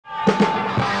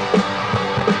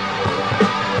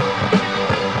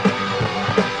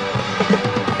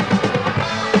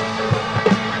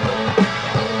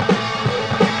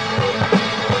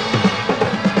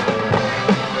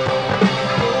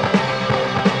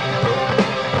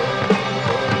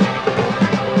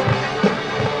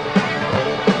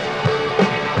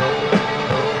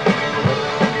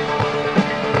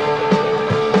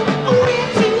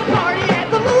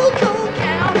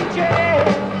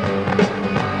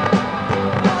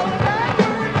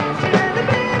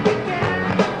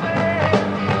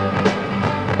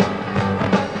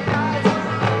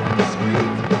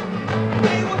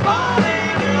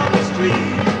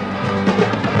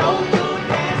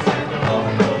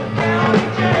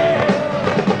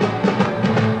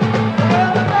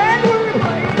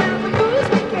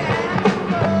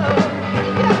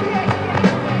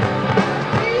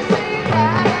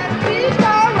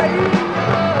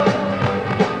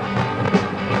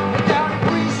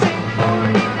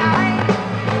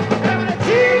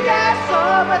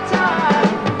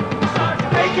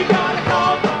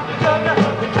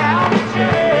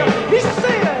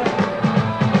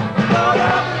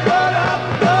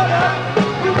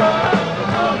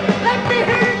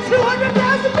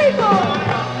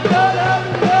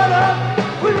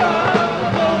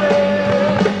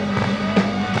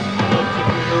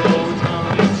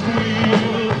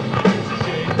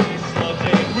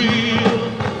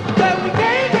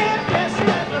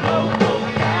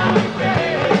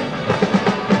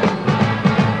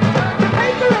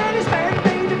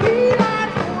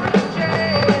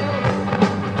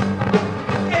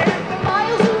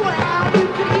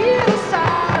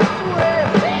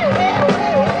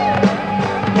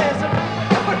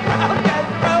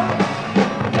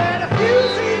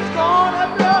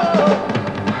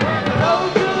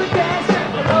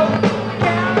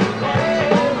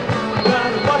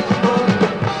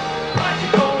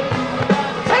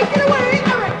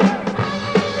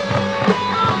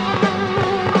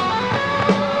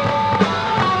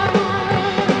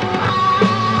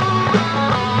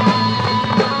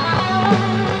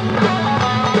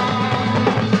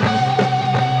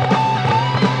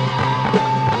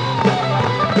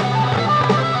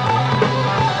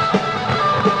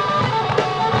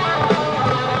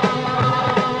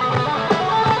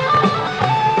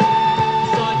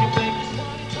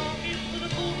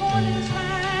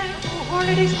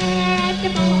on his head, the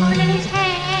mohawk on his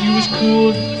head. He was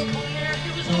cool. He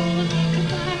was always in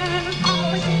command,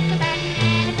 always in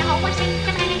command, always in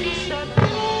command. He said,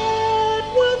 "Let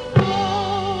with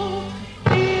flow,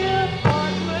 dear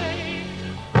Padre,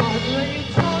 Padre, you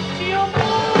talk to your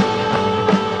mind.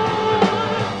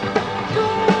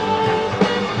 Yours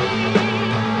is me,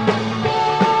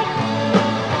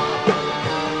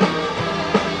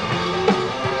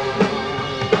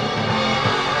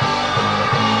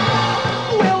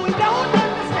 well, we don't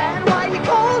understand why you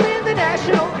call in the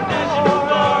National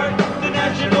Guard. The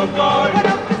National Guard. But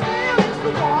up the sailors,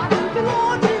 the one who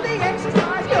belong to the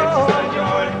exercise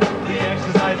yard. The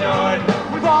exercise yard.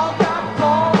 We've all got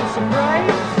balls and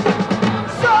brains.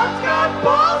 Some's got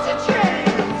balls and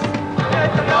chains. At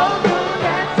the local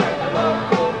dance, at the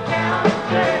local county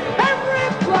fair.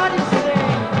 Everybody sing.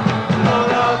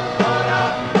 Load up, load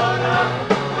up, load up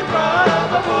with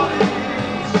rubber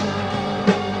bullets.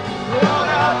 Load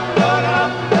up, load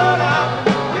up, load up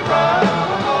with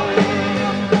rubber bullets.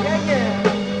 Yeah, yeah.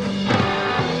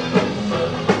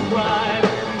 Rhyme,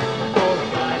 for a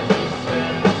night we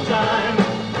spend the time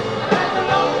at the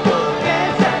local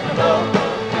dance, at the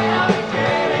local county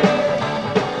fair.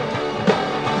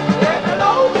 At the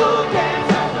local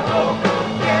dance, at the local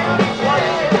county fair.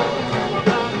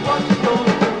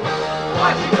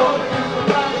 What you gonna do? What you gonna do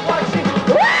about it? What you gonna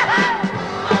do?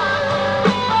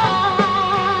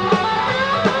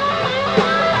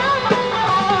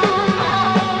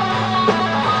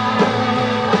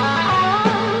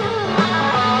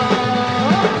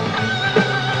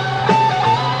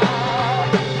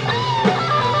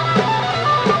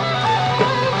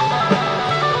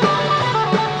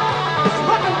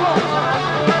 Rock and roll time.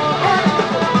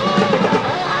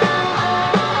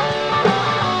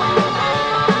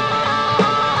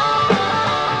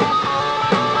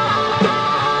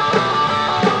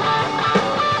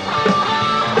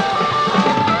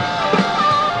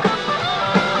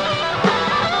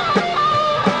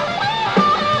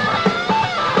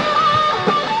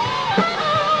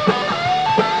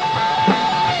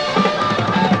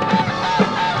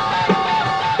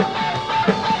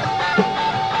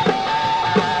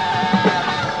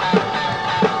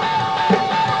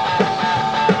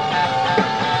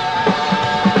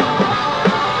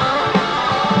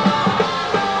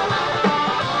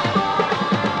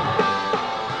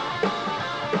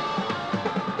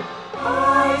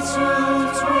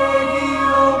 iTunes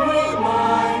Radio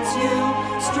reminds you,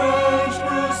 Strange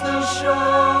Brews, the show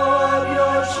of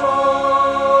your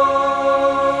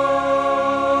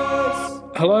choice.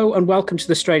 Hello and welcome to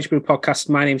the Strange Brew podcast.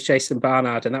 My name's Jason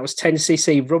Barnard, and that was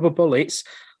 10cc Rubber Bullets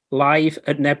live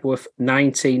at Nebworth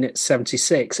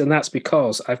 1976. And that's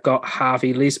because I've got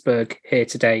Harvey Lisberg here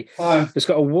today. Hi. Who's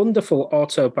got a wonderful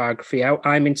autobiography out,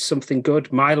 I'm Into Something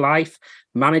Good, My Life,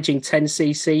 Managing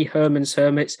 10cc, Herman's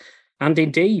Hermits. And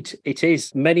indeed, it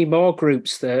is many more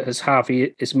groups that as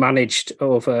Harvey has managed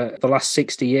over the last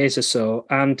 60 years or so.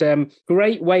 And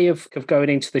great way of going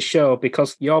into the show,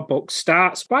 because your book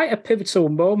starts quite a pivotal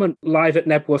moment. Live at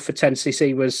Nebworth for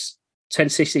 10cc was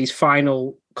 10cc's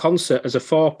final concert as a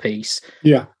four-piece.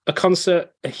 Yeah. A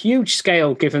concert, a huge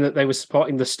scale, given that they were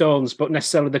supporting the Stones, but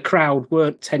necessarily the crowd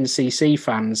weren't 10cc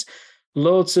fans.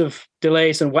 Loads of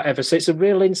delays and whatever. So it's a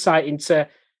real insight into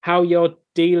how you're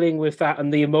dealing with that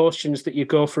and the emotions that you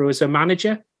go through as a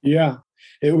manager. Yeah.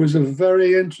 It was a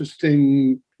very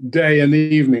interesting day and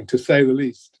evening, to say the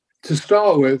least. To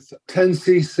start with,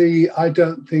 10cc, I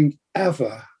don't think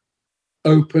ever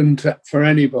opened for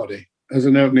anybody as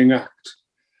an opening act.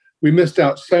 We missed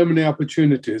out so many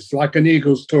opportunities, like an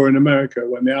Eagles tour in America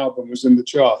when the album was in the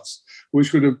charts,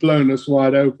 which would have blown us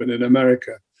wide open in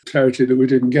America, territory that we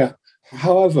didn't get.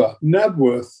 However,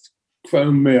 Nebworth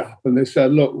phoned me up and they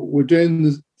said, look, we're doing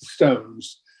the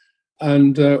Stones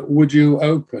and would you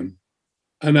open?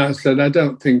 And I said, I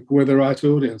don't think we're the right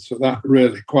audience for that,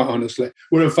 really, quite honestly.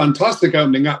 We're a fantastic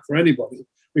opening act for anybody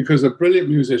because they're brilliant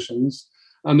musicians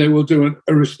and they will do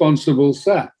a responsible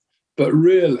set. But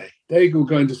really, they were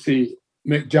going to see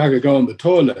Mick Jagger go on the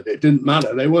toilet. It didn't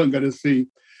matter. They weren't going to see,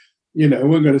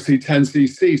 weren't going to see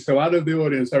 10cc. So out of the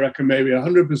audience, I reckon maybe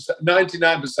 100%,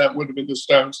 99% would have been the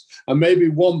Stones, and maybe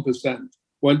 1%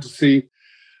 went to see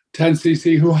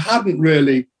 10cc, who hadn't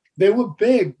really, they were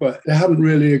big, but they hadn't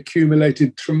really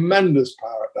accumulated tremendous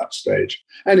power at that stage.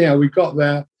 Anyhow, we got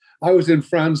there. I was in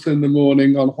France in the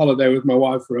morning on holiday with my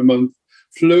wife for a month,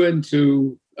 flew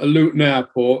into Luton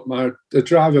Airport. The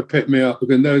driver picked me up,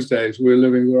 because in those days we were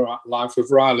living the life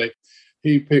of Riley.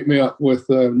 He picked me up with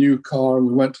a new car and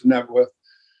we went to Nebworth.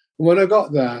 And when I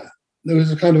got there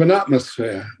was a kind of an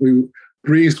atmosphere. We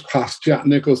breezed past Jack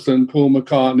Nicholson, Paul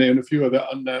McCartney and a few other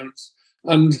unknowns.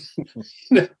 And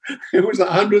it was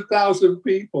 100,000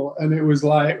 people, and it was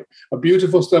like a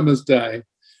beautiful summer's day.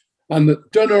 And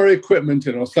done our equipment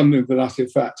in or something to that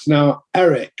effect. Now,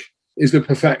 Eric is a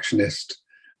perfectionist.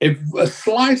 If the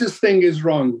slightest thing is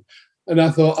wrong, and I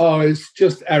thought, oh, it's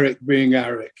just Eric being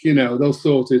Eric, they'll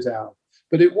sort it out.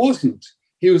 But it wasn't.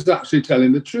 He was actually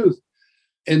telling the truth.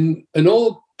 In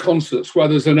all concerts where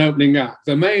there's an opening act,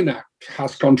 the main act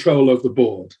has control of the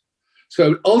board.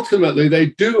 So ultimately, they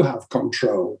do have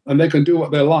control and they can do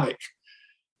what they like.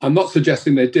 I'm not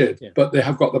suggesting they did, but they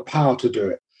have got the power to do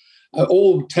it.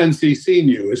 All 10cc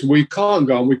knew is we can't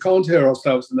go on, we can't hear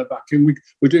ourselves in the back, and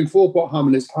we're doing 4-part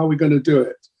harmonies, how are we going to do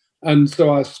it? And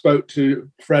so I spoke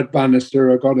to Fred Bannister,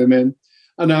 I got him in.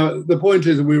 And now the point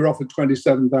is that we were offered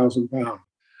 £27,000.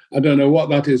 I don't know what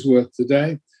that is worth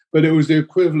today, but it was the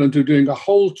equivalent of doing a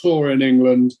whole tour in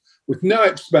England with no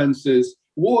expenses,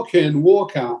 walk in,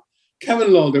 walk out.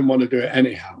 Kevin Lowell didn't want to do it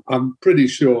anyhow, I'm pretty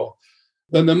sure.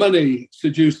 Then the money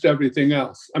seduced everything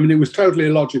else. I mean, it was totally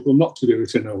illogical not to do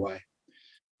it in a way.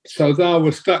 So now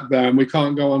we're stuck there and we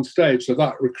can't go on stage. So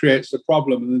that creates a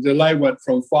problem. And the delay went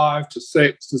from 5 to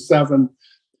 6 to 7.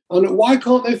 And why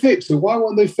can't they fix it? Why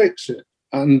won't they fix it?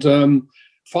 And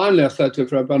finally, I said to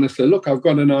Fred Bannister, look, I've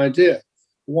got an idea.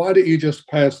 Why don't you just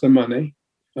pay us the money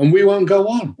and we won't go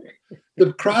on?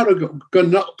 The crowd are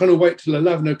not going to wait till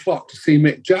 11 o'clock to see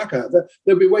Mick Jagger.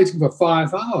 They'll be waiting for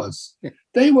 5 hours.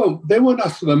 They won't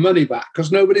ask for the money back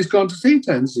because nobody's gone to see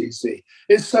 10cc.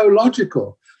 It's so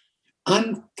logical.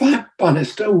 And Fred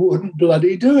Bannister wouldn't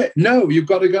bloody do it. No, you've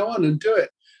got to go on and do it.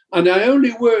 And I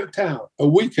only worked out a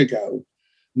week ago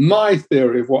my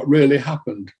theory of what really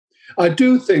happened. I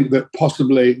do think that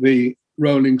possibly the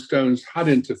Rolling Stones had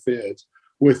interfered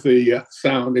with the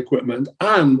sound equipment,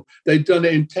 and they'd done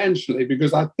it intentionally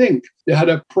because I think they had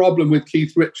a problem with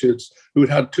Keith Richards, who had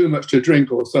had too much to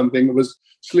drink or something, and was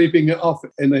sleeping it off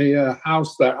in a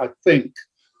house there, I think.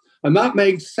 And that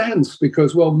makes sense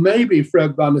because, well, maybe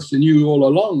Fred Bannister knew all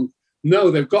along, no,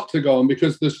 they've got to go on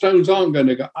because the Stones aren't going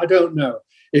to go. I don't know.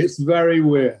 It's very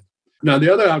weird. Now,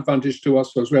 the other advantage to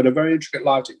us was we had a very intricate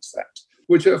lighting set,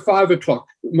 which at 5 o'clock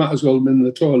might as well have been in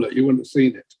the toilet. You wouldn't have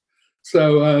seen it.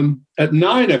 So at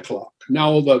 9 o'clock,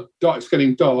 now it's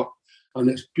getting dark and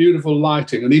it's beautiful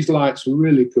lighting. And these lights are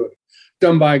really good,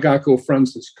 done by a guy called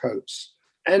Francis Coates.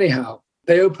 Anyhow,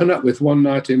 they open up with One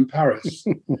Night in Paris.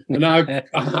 And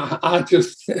I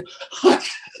just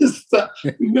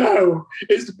no,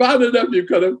 it's bad enough you've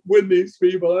got to win these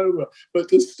people over. But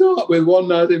to start with One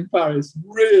Night in Paris,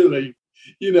 really,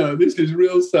 this is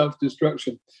real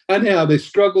self-destruction. Anyhow, they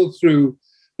struggled through.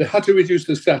 They had to reduce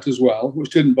the set as well, which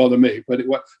didn't bother me, but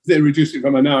they reduced it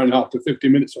from an hour and a half to 50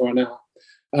 minutes or an hour.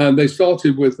 And they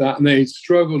started with that, and they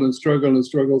struggled and struggled and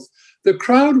struggled. The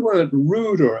crowd weren't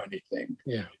rude or anything.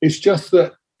 Yeah. It's just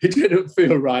that it didn't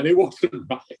feel right. It wasn't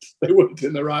right. They weren't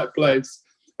in the right place.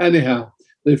 Anyhow,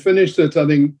 they finished at, I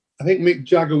think Mick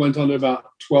Jagger went on about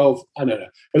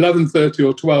 11:30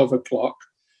 or 12 o'clock.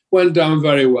 Went down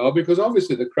very well because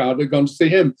obviously the crowd had gone to see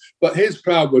him, but his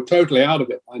crowd were totally out of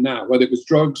it by now, whether it was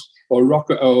drugs or rock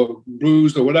or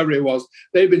booze or whatever it was.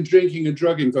 They've been drinking and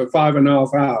drugging for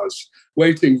 5.5 hours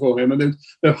waiting for him. And then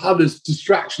they've had this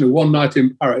distraction of One Night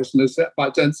in Paris and they're set by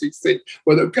 10cc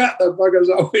where they've got the buggers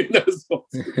out windows.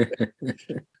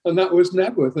 And that was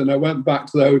Nebworth. And I went back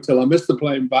to the hotel. I missed the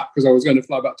plane back because I was going to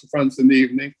fly back to France in the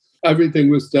evening. Everything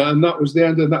was done. And that was the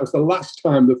end. And that was the last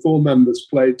time the 4 members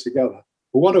played together.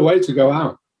 What a way to go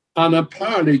out. And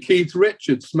apparently Keith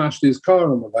Richards smashed his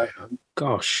car on the way home.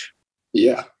 Gosh.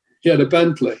 Yeah. He had a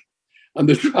Bentley and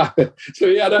the driver. So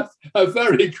he had a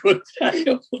very good day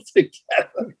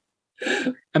altogether.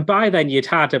 And by then you'd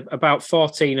had about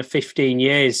 14 or 15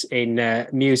 years in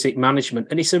music management.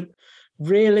 And it's a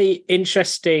really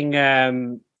interesting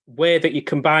way that you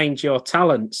combined your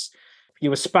talents. You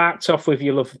were sparked off with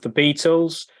your love of the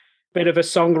Beatles, bit of a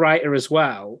songwriter as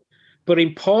well. But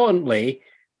importantly,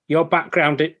 your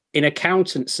background in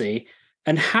accountancy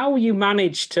and how you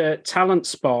managed to talent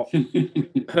spot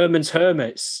Herman's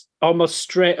Hermits almost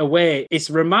straight away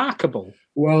is remarkable.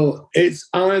 Well, it's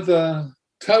either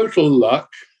total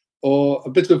luck or a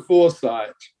bit of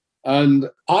foresight. And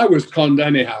I was conned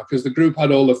anyhow because the group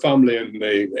had all the family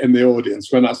in the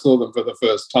audience when I saw them for the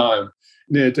first time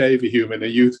near Davyhulme in a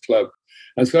youth club.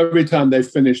 And so every time they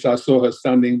finished, I saw her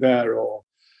standing there or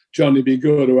Johnny Be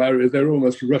Good or whatever, they're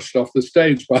almost rushed off the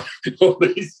stage by all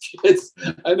these kids.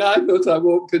 And I thought I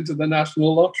walked into the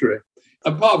National Lottery.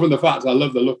 Apart from the fact I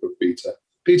love the look of Peter.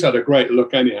 Peter had a great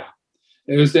look anyhow.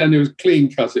 It was clean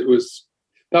cut.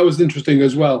 That was interesting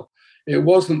as well. It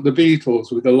wasn't the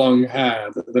Beatles with the long hair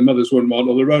that the mothers wouldn't want,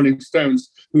 or the Rolling Stones,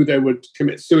 who they would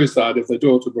commit suicide if their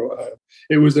daughter brought home.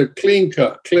 It was a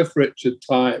clean-cut, Cliff Richard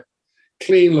type,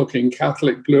 clean-looking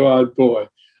Catholic blue-eyed boy,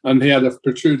 and he had a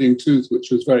protruding tooth,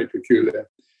 which was very peculiar.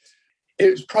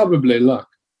 It was probably luck.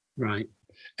 Right.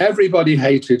 Everybody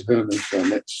hated Herman's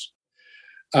Hermits.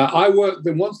 I worked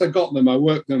them, once I got them, I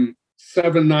worked them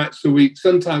 7 nights a week.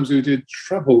 Sometimes we did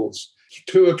trebles,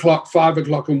 2 o'clock, 5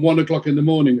 o'clock, and 1 o'clock in the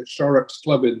morning at Shorrock's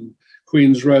Club in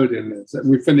Queen's Road. And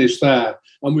we finished there,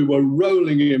 and we were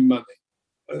rolling in money.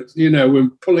 We're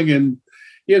pulling in,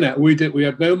 we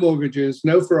had no mortgages,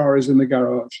 no Ferraris in the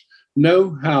garage,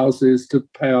 no houses to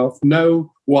pay off,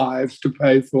 no wives to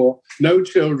pay for, no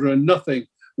children, nothing.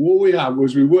 All we had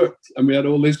was we worked, and we had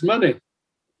all this money.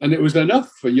 And it was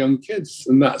enough for young kids,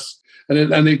 and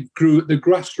it grew. The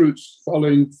grassroots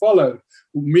followed.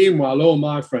 Meanwhile, all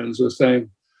my friends were saying,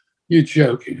 "You're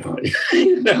joking, aren't you?"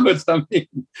 You know what I mean?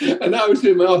 And I was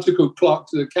in my article clerk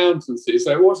to the accountancy,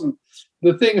 so it wasn't.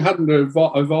 The thing hadn't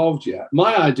evolved yet.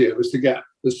 My idea was to get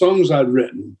the songs I'd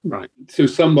written to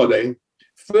somebody.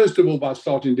 First of all, by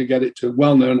starting to get it to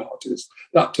well-known artists.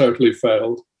 That totally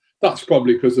failed. That's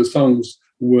probably because the songs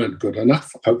weren't good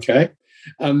enough. Okay.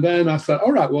 And then I said,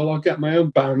 all right, well, I'll get my own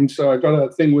band. So I got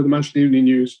a thing with the Manchester Evening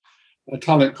News, a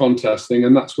talent contest thing,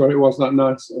 and that's where it was that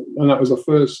night. And that was the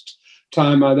first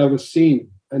time I'd ever seen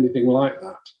anything like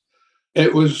that.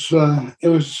 It was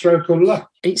a stroke of luck.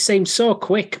 It seemed so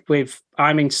quick with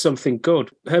I'm Into Something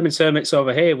Good. Herman's Hermits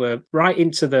over here were right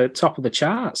into the top of the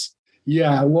charts.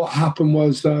 Yeah, what happened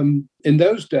was in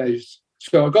those days,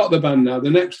 so I got the band now.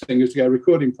 The next thing is to get a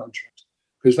recording contract,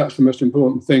 because that's the most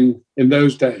important thing in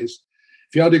those days.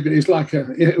 If you had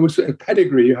it was a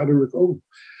pedigree. You had to record.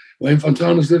 Wayne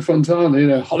Fontana's the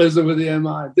Fontana, Holly's with the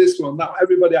MI, this one, that.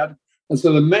 Everybody had. And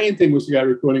so the main thing was to get a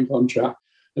recording contract.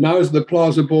 And I was at the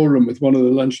Plaza Ballroom with one of the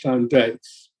lunchtime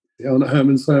dates on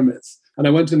Herman's Hermits. And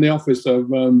I went in the office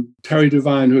of Terry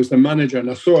Devine, who was the manager,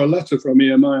 and I saw a letter from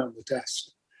EMI on the desk.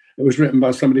 It was written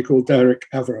by somebody called Derek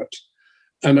Everett.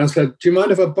 And I said, do you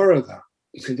mind if I borrow that?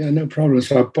 He said, yeah, no problem.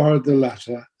 So I borrowed the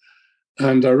letter.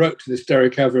 And I wrote to this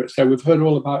Derek Everett, said, we've heard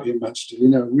all about you, Manchester.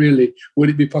 Really, would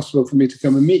it be possible for me to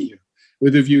come and meet you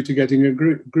with a view to getting a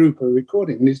group, a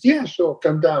recording? And he said, yeah, sure,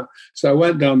 come down. So I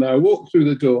went down there, I walked through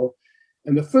the door,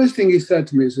 and the first thing he said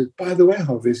to me is, by the way,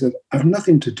 Harvey, he said, I have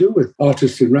nothing to do with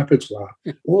artists in repertoire.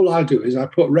 All I do is I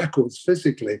put records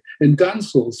physically in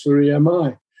dance halls for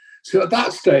EMI. So at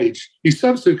that stage, he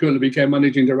subsequently became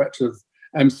managing director of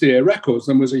MCA Records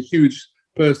and was a huge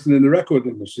person in the record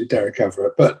industry, Derek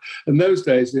Everett. But in those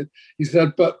days, he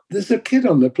said, but there's a kid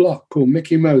on the block called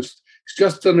Mickey Most. He's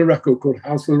just done a record called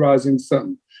House of the Rising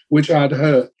Sun, which I'd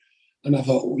heard. And I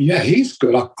thought, yeah, he's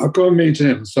good. I'll go and meet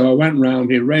him. So I went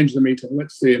round, he arranged the meeting, I went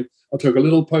to see him. I took a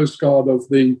little postcard of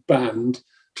the band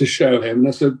to show him. And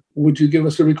I said, would you give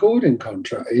us a recording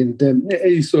contract? And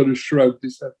he sort of shrugged.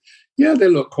 He said, yeah, they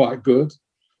look quite good.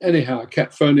 Anyhow, I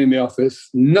kept phoning the office.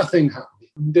 Nothing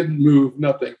happened. Didn't move,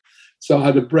 nothing. So I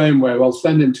had a brainwave. I'll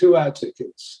send him 2 air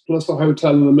tickets, plus a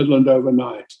hotel in the Midland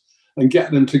overnight, and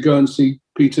get them to go and see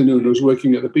Peter Noon, who was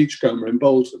working at the Beachcomber in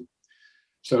Bolton.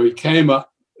 So he came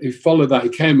up, he followed that, he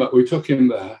came up, we took him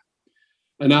there.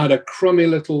 And I had a crummy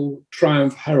little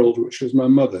Triumph Herald, which was my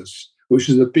mother's, which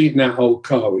is a beaten-out old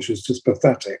car, which was just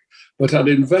pathetic. But I'd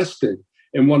invested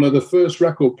in one of the first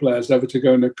record players ever to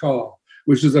go in a car,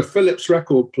 which was a Philips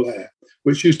record player,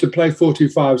 which used to play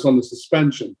 45s on the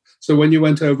suspension. So when you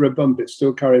went over a bump, it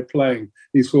still carried playing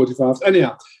these 45s.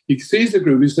 Anyhow, he sees the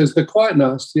group. He says, they're quite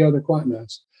nice. Yeah, they're quite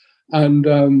nice. And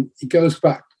he goes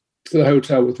back to the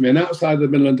hotel with me. And outside the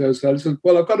Midland Hotel, he said,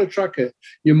 well, I've got a track here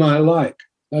you might like.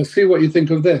 See what you think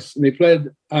of this. And he played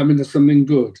I'm Into Something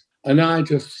Good. And I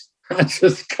just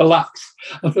collapsed.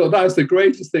 I thought, that's the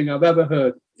greatest thing I've ever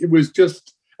heard. It was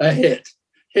just a hit.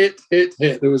 Hit.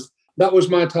 That was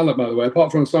my talent, by the way.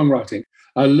 Apart from songwriting,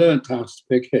 I learned how to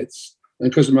pick hits. And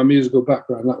because of my musical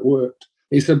background, that worked.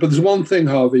 He said, but there's one thing,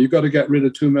 Harvey, you've got to get rid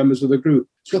of 2 members of the group.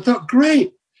 So I thought,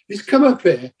 great, he's come up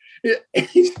here.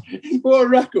 He's bought a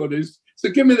record. So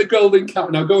give me the golden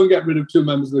cat. Now go and get rid of 2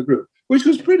 members of the group, which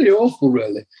was pretty awful,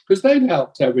 really, because they'd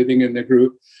helped everything in the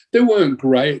group. They weren't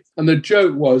great. And the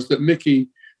joke was that Mickey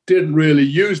didn't really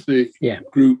use the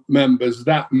group members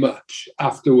that much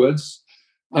afterwards.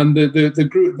 And the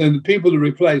group, and the people to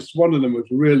replace, one of them was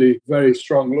really very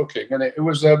strong looking. And it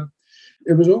was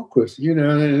awkward,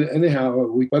 Anyhow,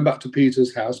 we went back to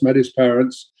Peter's house, met his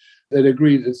parents. They'd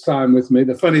agreed to sign with me.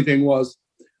 The funny thing was,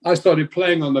 I started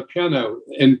playing on the piano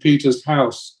in Peter's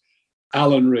house.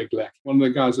 Alan Wrigley, one of the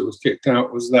guys that was kicked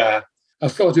out, was there. I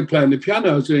started playing the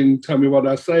piano, doing Tell Me What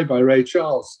I Say by Ray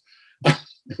Charles.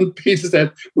 And Peter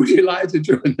said, would you like to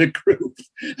join the group?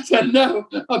 I said, no,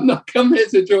 I've not come here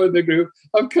to join the group.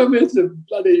 I've come here to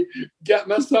bloody get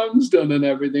my songs done and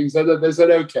everything. So they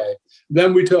said, okay.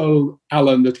 Then we told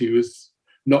Alan that he was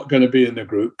not going to be in the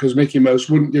group because Mickey Mouse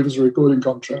wouldn't give us a recording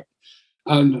contract.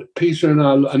 And Peter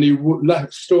and he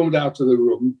stormed out of the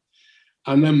room.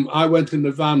 And then I went in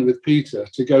the van with Peter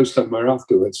to go somewhere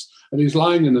afterwards. And he's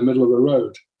lying in the middle of the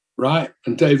road, right?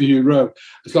 And Davy Hugh Road.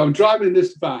 So I'm driving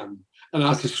this van and I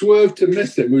had to swerve to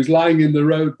miss him, who's lying in the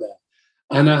road there.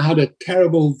 And I had a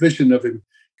terrible vision of him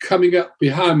coming up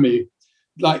behind me,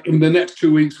 like in the next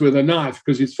 2 weeks with a knife,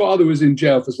 because his father was in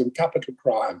jail for some capital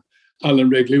crime. Alan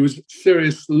Wrigley was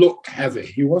serious, looked heavy.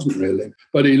 He wasn't really,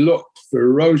 but he looked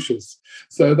ferocious.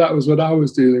 So that was what I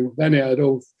was dealing with. Then it had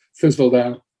all fizzled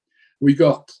out. We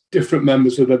got different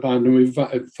members of the band and we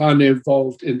finally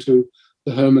evolved into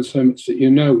the Hermits that you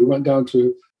know. We went down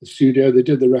to the studio, they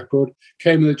did the record,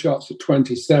 came in the charts at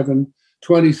 27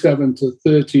 to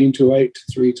 13 to 8 to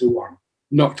 3 to 1.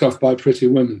 Knocked off by Pretty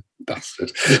Women,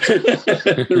 bastard.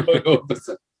 Roy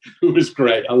Orbison, who was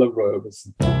great. I love Roy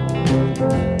Orbison.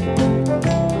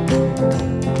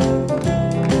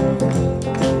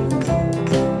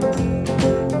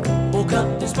 Woke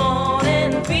up this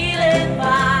morning feeling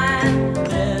fine.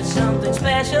 There's something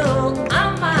special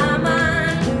on my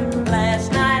mind.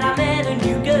 Last night I met a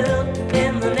new girl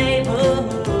in the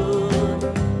neighborhood.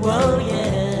 Whoa,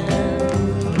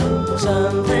 yeah.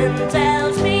 Something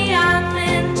tells me I'm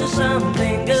into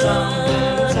something good.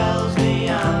 Something tells me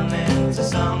I'm into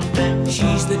something.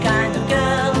 She's the kind of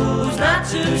girl who's not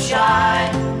too shy,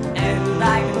 and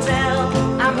I can tell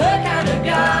I'm her kind of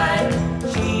guy.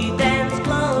 She danced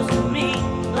close to me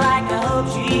like I hope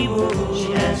she would.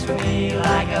 She danced for me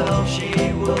like I hope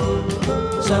she would.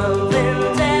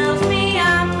 Something tells me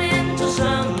I'm into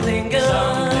something good.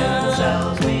 Something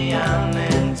tells me I'm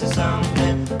into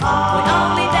something. We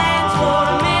only danced for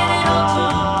a minute or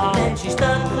two, and then she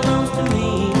stuck close to me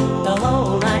the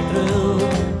whole night through.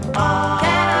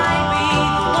 Can I be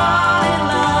the one in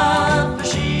love? For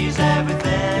she's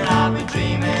everything I've been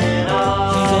dreaming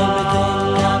of. She's everything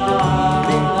I've been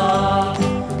dreaming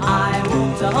of. I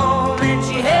went to home and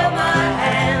she held my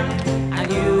hand. I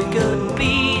knew it couldn't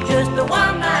be just a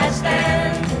one night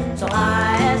stand. So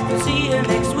I asked to see her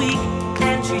next week,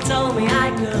 and she told me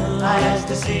I could. I asked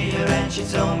to see her and she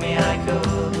told me I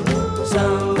could.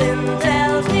 Something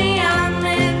tells me I'm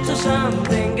into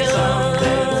something good.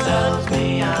 Something tells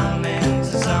me I'm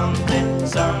into something.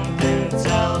 Something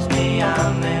tells me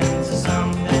I'm into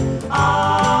something.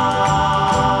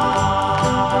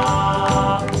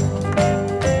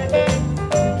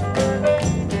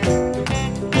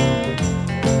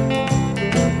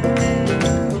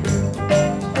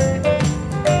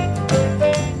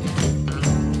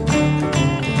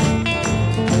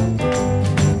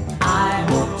 I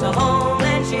walked to home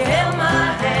and she held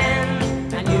my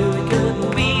hand. I knew it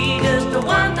couldn't be just a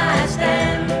one night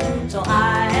stand. So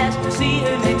I asked to see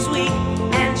her next week,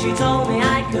 and she told me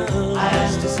I could. I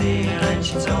asked to see her and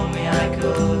she told me I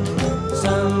could.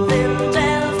 Something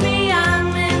tells me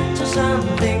I'm into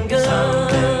something good.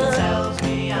 Something tells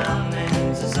me I'm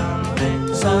into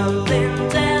something. Something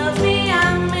tells me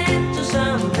I'm into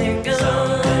something good.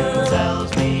 Something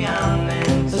tells me I'm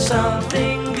into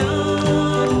something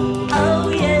good. Oh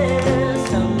yeah,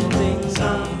 something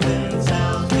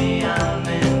tells me I'm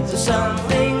into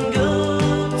something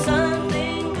good.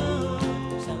 Something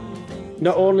good. Something.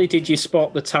 Not only did you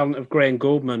spot the talent of Graham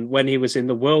Gouldman when he was in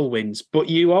the Whirlwinds, but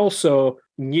you also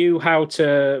knew how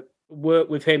to work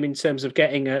with him in terms of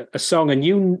getting a song, and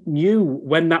you knew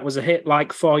when that was a hit,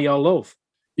 like For Your Love.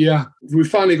 Yeah, we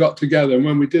finally got together, and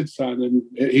when we did sign, and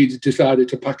he decided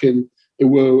to pack in the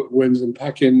Whirlwinds and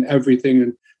pack in everything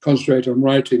and concentrate on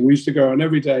writing. We used to go on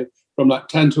every day from like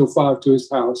 10 till 5 to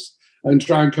his house and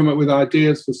try and come up with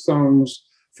ideas for songs.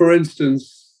 For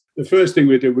instance, the first thing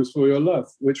we did was For Your Love,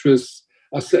 which was,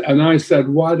 I said,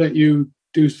 why don't you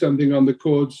do something on the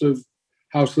chords of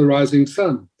House of the Rising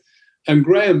Sun? And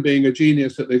Graham, being a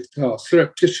genius at the guitar,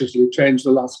 surreptitiously changed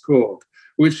the last chord,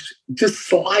 which just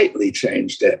slightly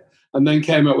changed it, and then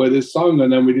came up with his song.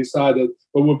 And then we decided,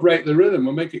 well, we'll break the rhythm,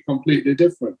 we'll make it completely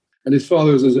different. And his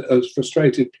father was a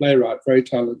frustrated playwright, very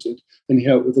talented, and he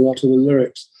helped with a lot of the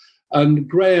lyrics. And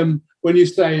Graham, when you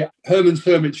say Herman's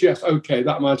Hermits, yes, okay,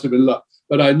 that might have been luck.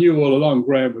 But I knew all along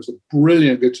Graham was a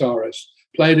brilliant guitarist,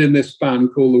 played in this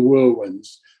band called the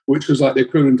Whirlwinds, which was like the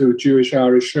equivalent of a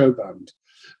Jewish-Irish show band.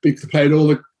 They played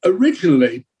all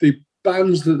originally, the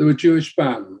bands that were Jewish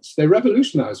bands, they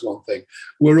revolutionized one thing,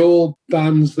 were all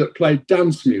bands that played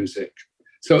dance music.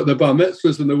 So at the bar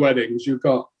mitzvahs and the weddings, you've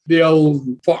got the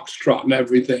old foxtrot and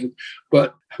everything.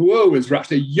 But Huawei's were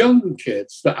actually young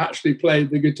kids that actually played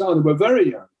the guitar. They were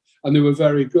very young and they were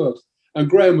very good. And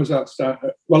Graham was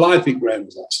outstanding. Well, I think Graham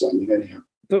was outstanding anyhow.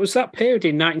 But was that period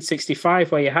in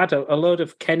 1965 where you had a load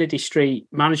of Kennedy Street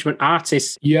management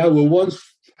artists? Yeah, well, once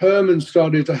Herman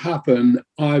started to happen,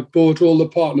 I bought all the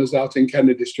partners out in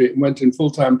Kennedy Street and went in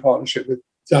full-time partnership with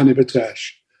Danny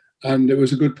Batesh. And it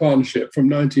was a good partnership from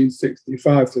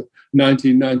 1965 to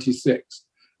 1996.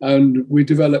 And we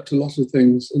developed a lot of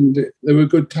things, and there were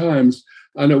good times.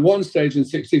 And at one stage in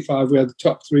 65, we had the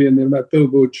top 3 in the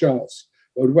Billboard charts.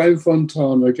 But Wayne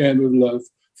Fontana, Again with Love,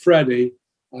 Freddie,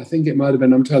 I think it might have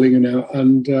been I'm Telling You Now,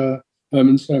 and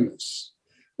Herman's Hermits.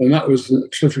 And that was a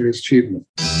terrific achievement.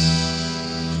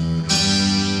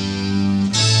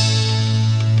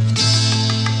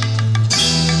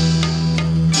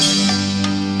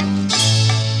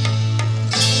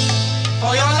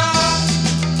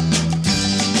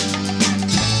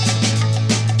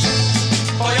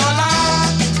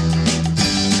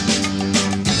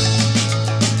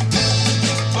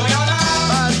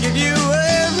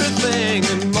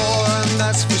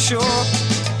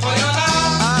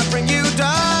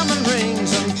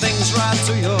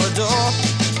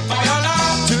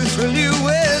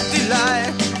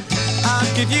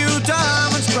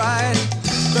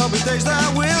 Days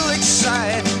that will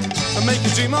excite and make you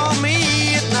dream of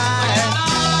me at night.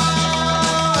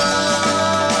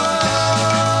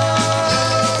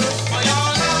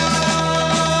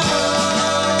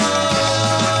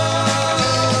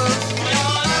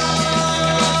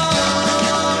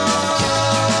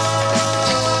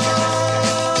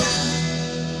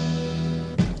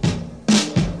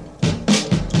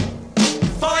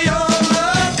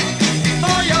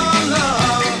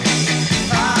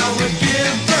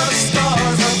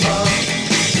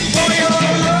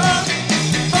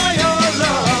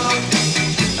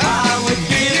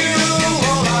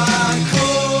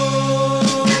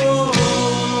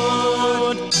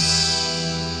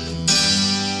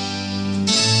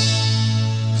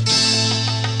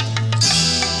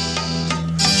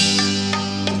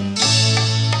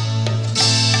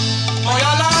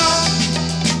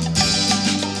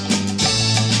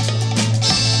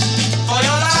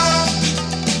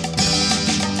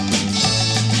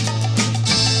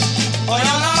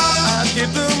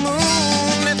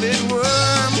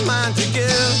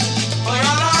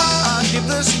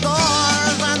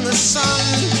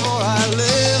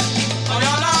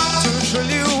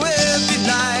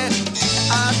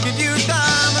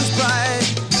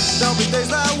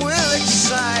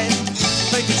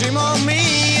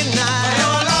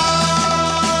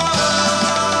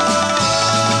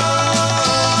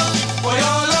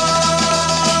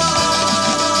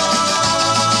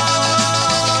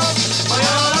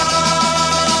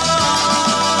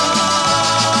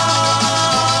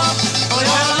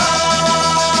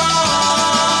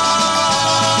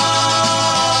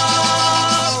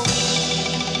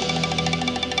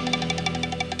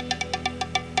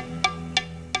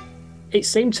 It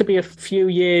seemed to be a few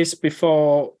years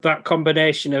before that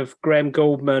combination of Graham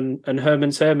Gouldman and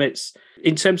Herman's Hermits,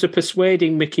 in terms of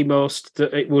persuading Mickey Most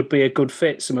that it would be a good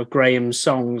fit, some of Graham's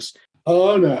songs.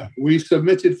 Oh, no. We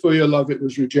submitted For Your Love, it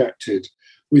was rejected.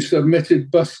 We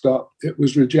submitted Bus Stop, it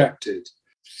was rejected.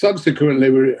 Subsequently,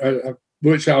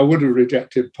 which I would have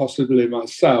rejected possibly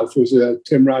myself, was a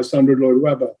Tim Rice, Sandra Lloyd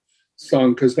Webber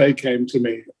song, because they came to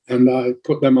me and I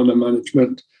put them on a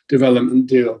management development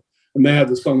deal. And they had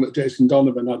the song that Jason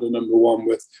Donovan had a number 1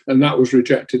 with, and that was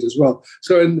rejected as well.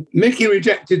 So Mickey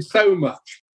rejected so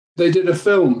much. They did a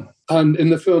film, and in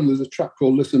the film there's a track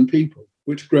called Listen People,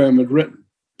 which Graham had written.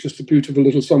 Just a beautiful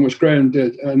little song which Graham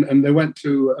did. And they went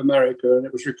to America, and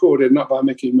it was recorded not by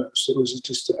Mickey Most. It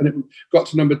was and it got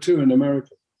to number 2 in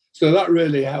America. So that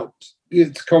really helped.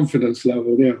 Its confidence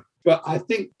level, yeah. But I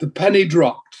think the penny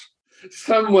dropped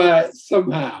somewhere,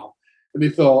 somehow. And he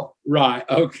thought, right,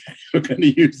 okay, we're going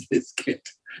to use this kit.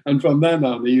 And from then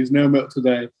on, they used No Milk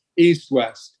Today, East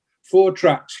West, 4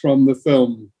 tracks from the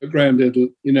film that Graham did,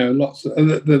 lots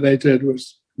that they did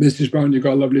was Mrs. Brown, You've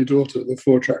Got a Lovely Daughter, the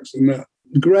 4 tracks in that.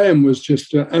 Graham was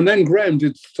just, and then Graham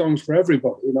did songs for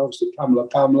everybody, obviously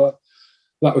Pamela,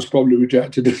 that was probably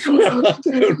rejected as well. I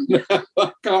don't know,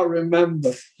 I can't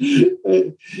remember.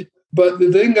 But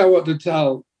the thing I want to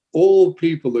tell all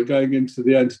people that are going into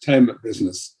the entertainment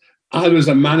business, either as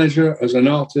a manager, as an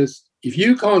artist, if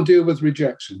you can't deal with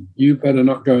rejection, you better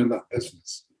not go in that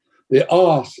business. The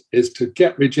art is to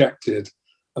get rejected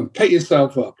and pick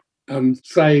yourself up and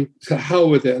say, to hell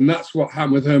with it. And that's what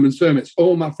happened with Herman's Hermits.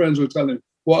 All my friends were telling me,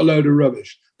 what a load of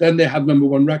rubbish. Then they had number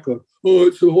 1 record. Oh,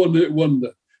 it's a one-hit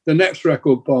wonder. The next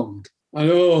record bombed. I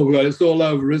know, well, it's all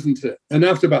over, isn't it? And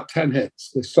after about 10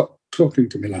 hits, they stopped talking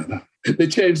to me like that. They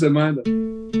changed their mind.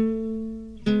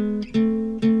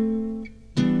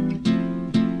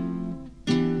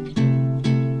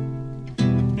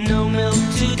 No milk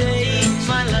today,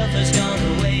 my love has gone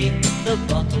away. The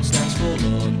bottle stands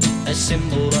forlorn, a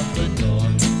symbol of the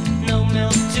dawn. No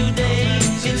milk today,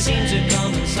 it seems a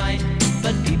common sight,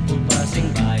 but people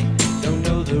passing by don't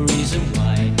know the reason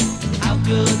why. How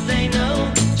could they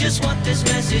know just what this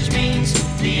message means?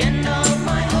 The end of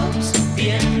my hopes,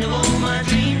 the end of all my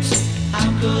dreams.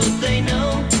 How could they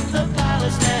know the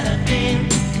powers that have been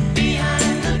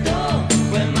behind the door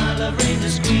where my love reigned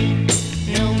as queen?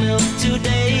 No milk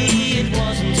today, it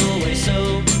wasn't always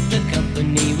so. The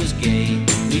company was gay,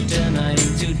 we turned night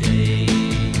into day.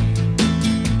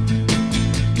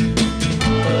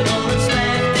 But all that's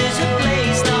left is a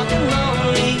place dark and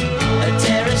lonely, a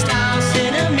terraced house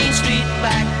in a mean street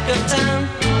back of town.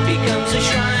 Becomes a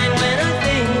shrine when I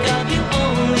think of you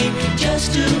only,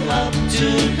 just to up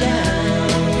to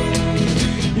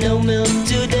down. No milk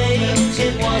today,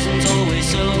 it wasn't always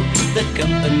so. The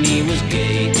company was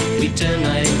gay, we turned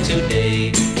night into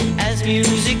day. As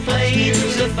music played,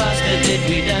 the faster did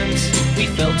we dance. We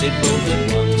felt it both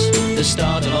at once, the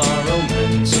start of our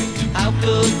romance. How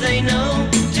could they know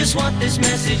just what this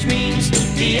message means?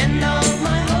 The end of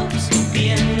my hopes, the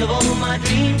end of all my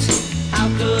dreams. How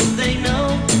could they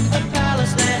know a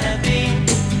palace there had been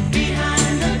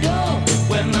behind the door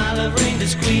where my love reigned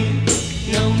as queen?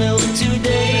 No milk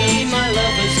today, my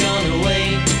love has gone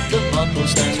away. The bottle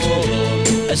stands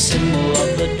forlorn, a symbol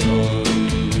of the dawn.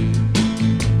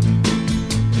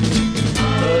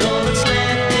 But all that's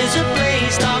left is a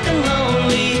place dark and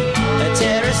lonely, a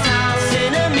terraced house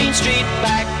in a mean street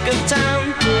back of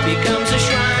town. Becomes a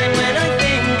shrine when I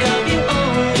think of you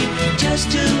only,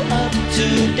 just to up to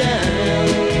down.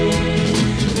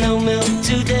 No milk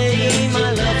today,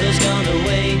 my love has gone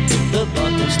away. The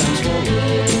bottle stands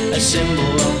forlorn, a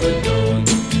symbol of the dawn.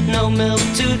 No milk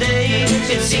today,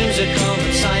 it seems a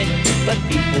common sight, but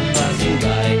people passing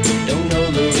by don't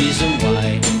know the reason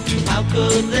why. How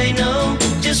could they know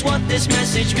just what this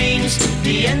message means?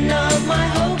 The end of my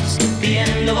hopes, the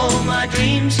end of all my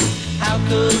dreams. How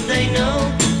could they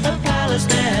know a palace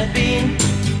there had been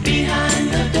behind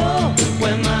the door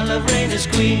where my love reigned as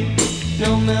queen?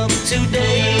 No milk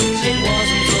today, it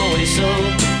wasn't always so.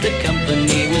 The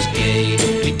company was gay,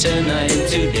 we turned night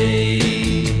into day.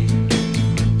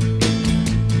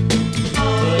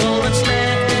 But all that's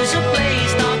left is a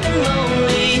place dark and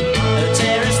lonely, a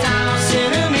terraced house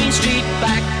in a mean street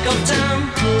back of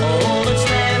town. All that's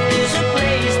left is a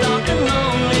place dark and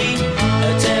lonely,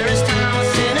 a terraced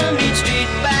house in a mean street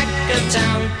back of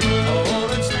town. All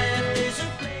that's left is a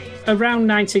place. Around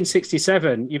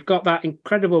 1967, you've got that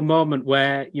incredible moment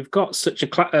where you've got such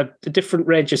a different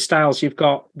range of styles. You've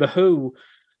got The Who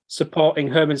supporting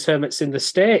Herman's Hermits in the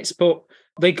States, but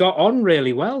they got on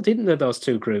really well, didn't they, those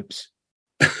two groups?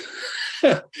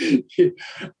 We're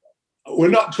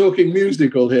not talking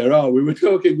musical here, are we? We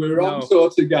were on tour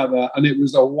together, and it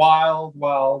was a wild,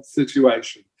 wild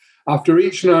situation. After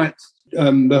each night,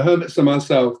 the Hermits and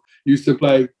myself used to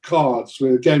play cards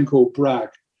with a game called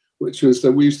Bragg, which was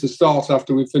that we used to start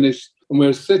after we finished, and we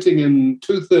were sitting in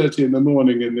 2:30 in the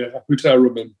morning in the hotel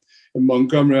room in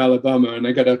Montgomery, Alabama, and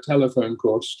I get a telephone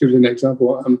call. Just to give you an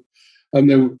example. And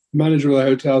the manager of the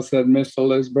hotel said, "Mr.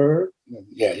 Lisberg?"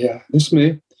 Yeah, it's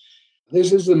me.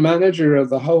 "This is the manager of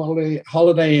the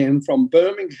Holiday Inn from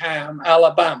Birmingham,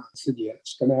 Alabama." I said,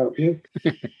 "Yes, can I help you?"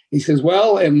 He says,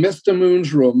 "Well, in Mr.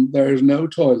 Moon's room, there is no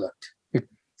toilet."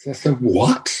 So I said,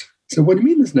 "What?" I said, "What do you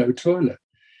mean there's no toilet?"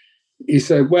 He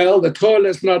said, "Well, the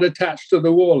toilet's not attached to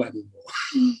the wall anymore."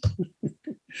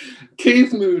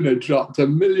 Keith Moon had dropped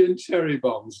 1 million cherry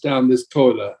bombs down this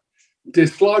toilet,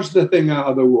 dislodged the thing out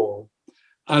of the wall.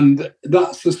 And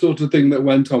that's the sort of thing that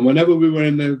went on. Whenever we were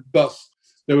in the bus,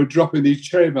 they were dropping these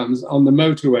cherry bombs on the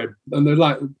motorway, and they're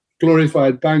like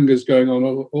glorified bangers going on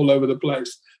all over the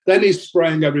place. Then he's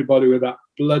spraying everybody with that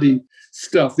bloody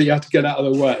stuff that you had to get out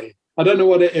of the way. I don't know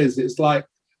what it is. It's like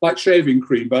shaving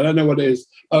cream, but I don't know what it is,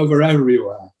 over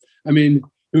everywhere. I mean,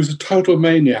 he was a total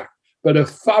maniac, but a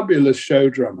fabulous show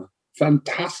drummer,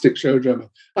 fantastic show drummer.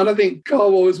 And I think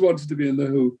Carl always wanted to be in The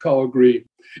Who, Carl Green,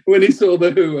 when he saw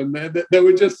The Who, and they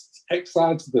were just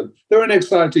excited. They were an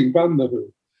exciting band, The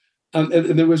Who. And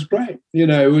it was great, you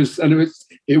know,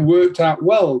 it worked out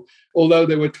well, although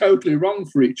they were totally wrong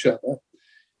for each other.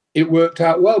 It worked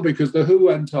out well because The Who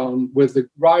went on with the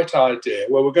right idea,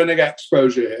 well, we're going to get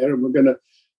exposure here and we're going to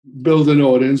build an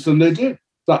audience, and they did.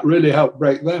 That really helped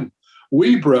break them.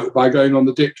 We broke by going on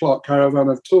the Dick Clark Caravan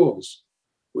of Tours.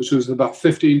 which was about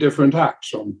 15 different acts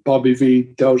from Bobby V,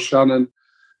 Del Shannon,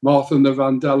 Martha and the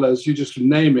Vandellas, you just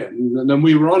name it. And then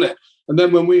we were on it. And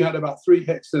then when we had about 3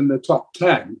 hits in the top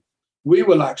 10, we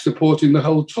were like supporting the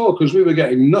whole tour because we were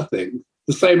getting nothing,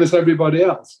 the same as everybody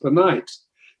else per night.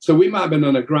 So we might have been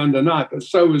on a grander night, but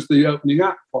so was the opening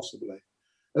act possibly.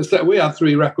 Except we had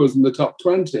 3 records in the top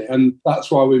 20, and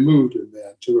that's why we moved in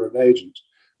there to an agent.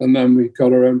 And then we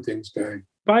got our own things going.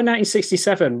 By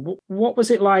 1967, what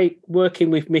was it like working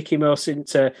with Mickey Most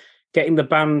into getting the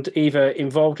band either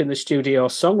involved in the studio or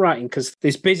songwriting? Because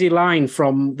there's Busy Line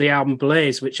from the album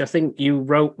Blaze, which I think you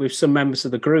wrote with some members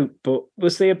of the group, but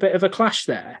was there a bit of a clash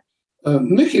there?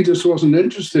 Mickey just wasn't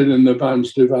interested in the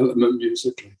band's development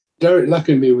musically. Derek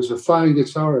Leckenby was a fine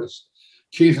guitarist.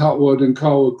 Keith Hotwood and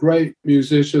Carl were great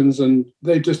musicians, and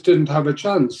they just didn't have a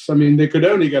chance. I mean, they could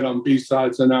only get on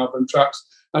B-sides and album tracks.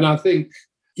 And I think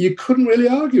you couldn't really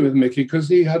argue with Mickey because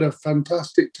he had a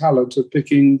fantastic talent of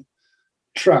picking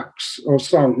tracks or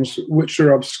songs which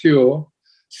are obscure.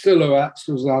 Silhouettes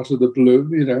was out of the blue,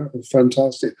 a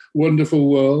fantastic. Wonderful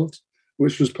World,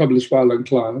 which was published by Alan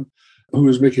Klein, who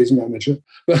was Mickey's manager.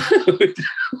 But we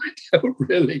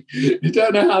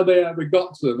don't know how they ever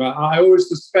got to them. I always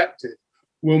suspected,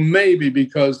 well, maybe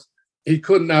because he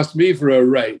couldn't ask me for a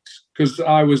rate because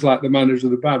I was like the manager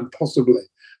of the band, possibly,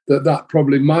 that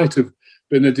probably might have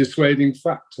been a dissuading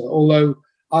factor. Although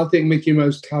I think Mickey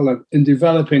Most talent in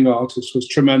developing artists was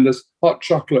tremendous. Hot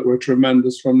Chocolate were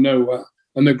tremendous from nowhere.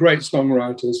 And the great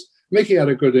songwriters. Mickey had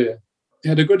a good ear. He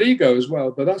had a good ego as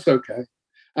well, but that's okay.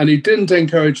 And he didn't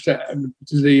encourage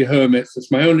the Hermits.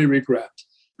 That's my only regret.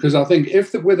 Because I think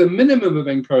if with a minimum of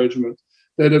encouragement,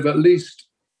 they'd have at least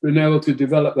been able to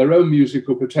develop their own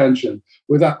musical potential,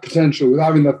 without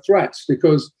having the threats.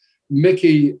 Because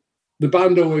Mickey, the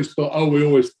band always thought, we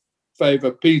always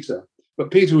favour Peter. But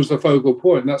Peter was the focal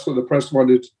point. And that's what the press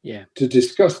wanted to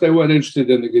discuss. They weren't interested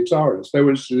in the guitarist. They were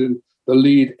interested in the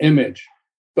lead image.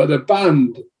 But the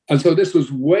band, and so this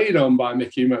was weighed on by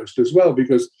Mickey Most as well,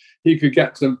 because he could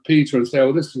get to Peter and say,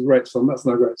 this is a great song, that's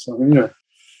not a great song,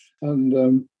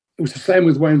 And it was the same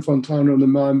with Wayne Fontana and the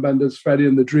Mindbenders, Freddie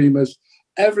and the Dreamers.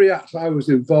 Every act I was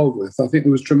involved with, I think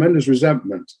there was tremendous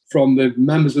resentment from the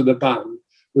members of the band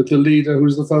with the leader who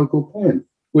was the focal point,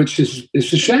 which is a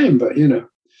shame, but,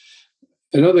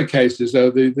 In other cases,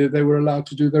 though, they were allowed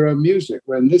to do their own music,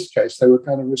 where in this case, they were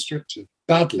kind of restricted,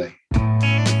 badly.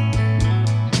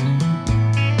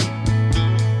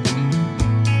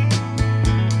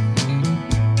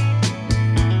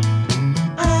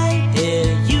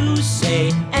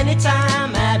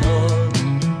 Anytime at all,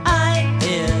 I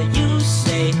hear you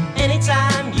say,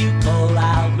 anytime you call,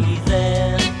 I'll be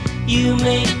there. You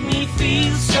make me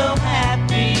feel so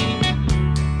happy.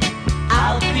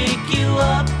 I'll pick you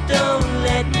up, don't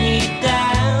let me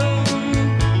down.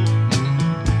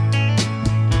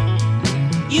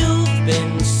 You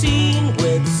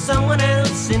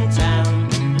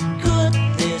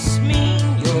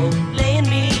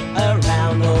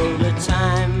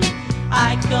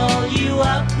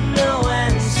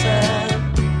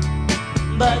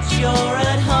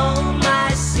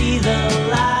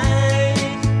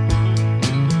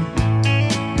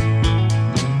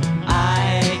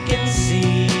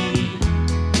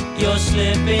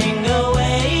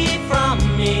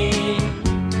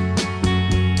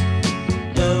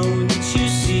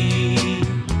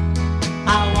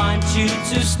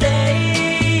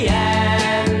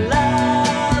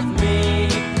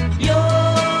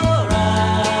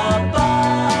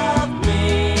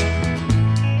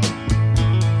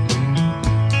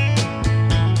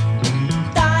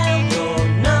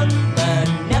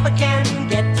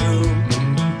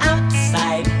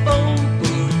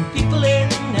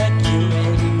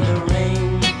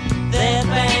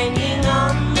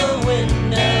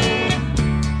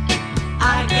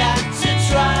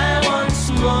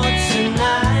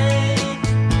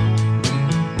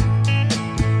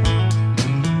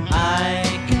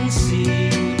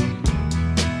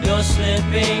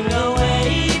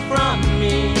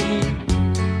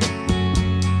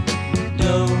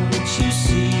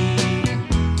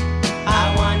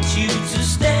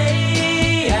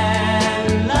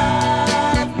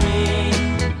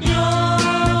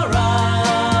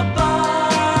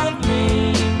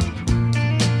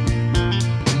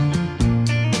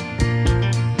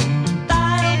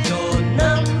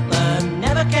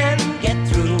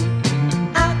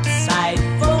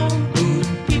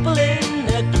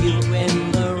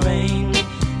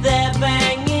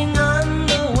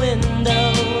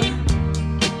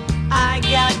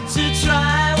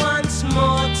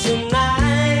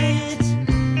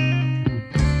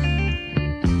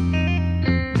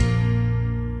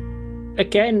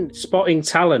again, spotting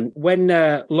talent. When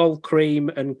Lol Cream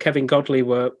and Kevin Godley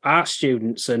were art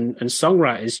students and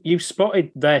songwriters, you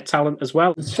spotted their talent as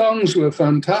well. The songs were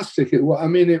fantastic. They were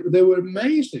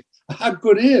amazing. I had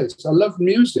good ears. I loved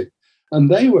music. And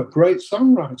they were great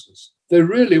songwriters. They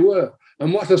really were.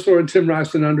 And what I saw in Tim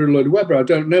Rice and Andrew Lloyd Webber, I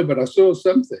don't know, but I saw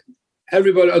something.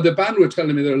 Everybody, the band were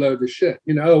telling me they're a load of shit.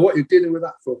 You know, what are you dealing with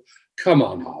that for? Come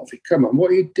on, Harvey, come on.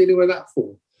 What are you dealing with that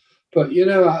for? But, you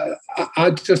know,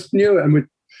 I just knew it. And with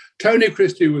Tony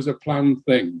Christie was a planned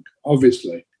thing,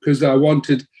 obviously, because I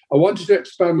wanted to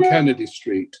expand Kennedy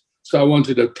Street. So I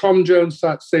wanted a Tom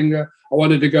Jones-type singer. I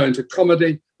wanted to go into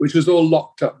comedy, which was all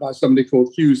locked up by somebody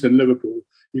called Hughes in Liverpool.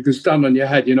 You can stand on your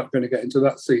head, you're not going to get into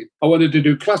that scene. I wanted to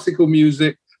do classical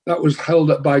music that was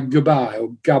held up by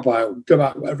Gabai,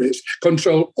 whatever it is,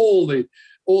 control all the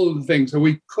things. So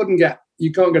you can't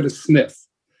get a sniff.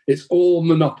 It's all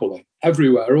monopoly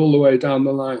everywhere, all the way down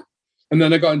the line. And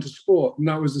then I got into sport, and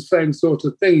that was the same sort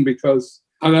of thing because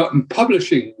I'm out in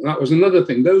publishing. That was another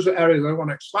thing. Those are areas I want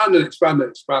to expand.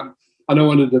 And I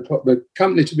wanted to put the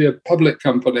company to be a public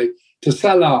company, to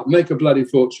sell out, make a bloody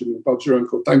fortune with Bob's Your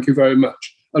Uncle. Thank you very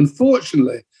much.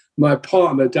 Unfortunately, my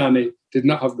partner, Danny, did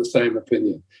not have the same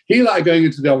opinion. He liked going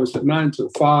into the office at 9 till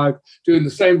 5, doing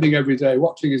the same thing every day,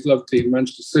 watching his love team,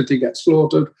 Manchester City, get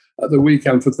slaughtered at the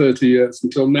weekend for 30 years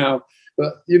until now.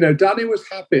 But, you know, Danny was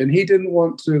happy and he didn't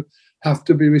want to have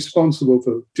to be responsible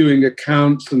for doing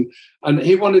accounts. And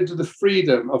he wanted the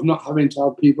freedom of not having to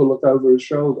have people look over his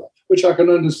shoulder, which I can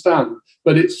understand.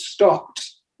 But it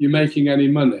stopped you making any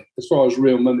money as far as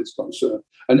real money is concerned.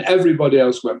 And everybody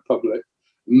else went public.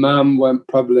 Mam went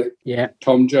public. Yeah.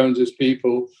 Tom Jones's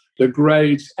people, the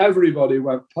grades, everybody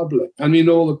went public. I mean,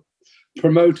 all the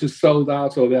promoters sold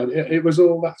out, it was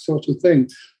all that sort of thing.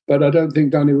 But I don't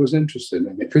think Danny was interested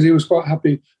in it because he was quite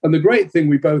happy. And the great thing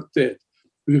we both did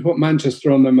was we put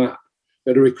Manchester on the map.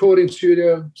 We had a recording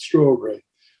studio, Strawberry.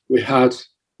 We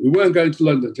weren't going to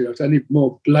London to go to any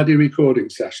more bloody recording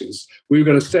sessions. We were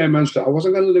going to stay in Manchester. I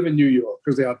wasn't going to live in New York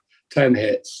because they had 10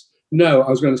 hits. No, I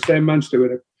was going to stay in Manchester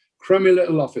with a crummy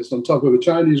little office on top of a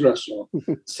Chinese restaurant.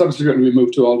 Subsequently, we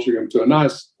moved to Altrincham to a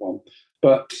nice one.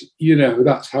 But, you know,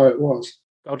 that's how it was.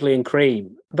 Godley and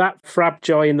Cream. That Frab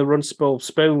Joy and the Runcible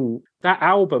Spoon, that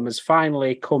album has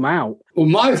finally come out. Well,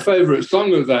 my favourite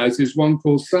song of theirs is one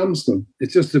called Samson.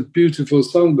 It's just a beautiful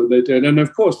song that they did. And,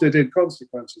 of course, they did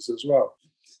Consequences as well.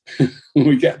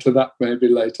 We get to that maybe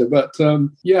later. But,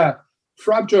 yeah,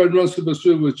 Frab Joy and Runcible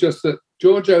Spoon was just that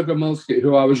Giorgio Gomulski,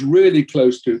 who I was really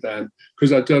close to then,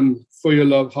 because I'd done For Your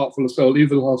Love, Heart Full of Soul,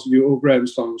 Evil Heart of You, all Graham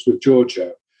songs with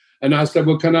Giorgio. And I said,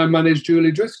 well, can I manage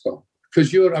Julie Driscoll?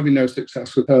 Because you're having no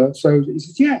success with her. So he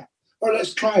said, yeah, well,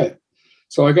 let's try it.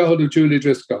 So I got hold of Julie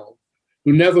Driscoll,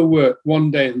 who never worked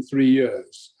one day in 3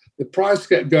 years. The price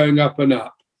kept going up and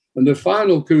up. And the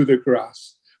final coup de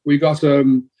grace, we got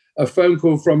a phone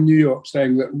call from New York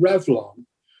saying that Revlon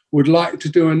would like to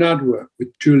do an advert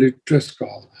with Julie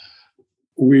Driscoll.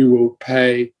 We will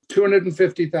pay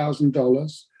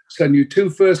 $250,000, send you 2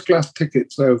 first-class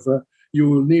tickets over.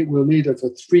 We'll need her for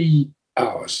 3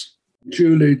 hours.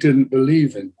 Julie didn't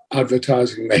believe in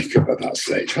advertising makeup at that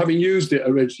stage, having used it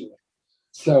originally.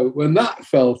 So when that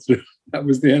fell through, that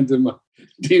was the end of my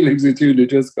dealings with Julie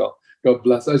Driscoll. God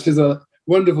bless her. She's a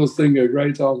wonderful singer,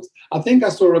 great artist. I think I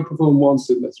saw her perform once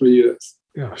in the 3 years.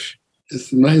 Gosh.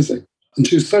 It's amazing. And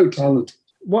she's so talented.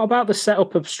 What about the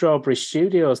setup of Strawberry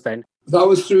Studios then? That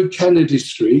was through Kennedy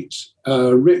Street.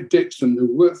 Rick Dixon,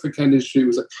 who worked for Kennedy Street,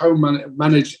 was a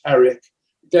co-managed Eric,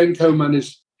 then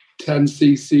co-managed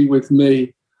 10cc with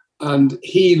me, and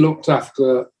he looked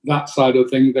after that side of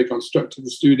things. They constructed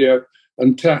the studio,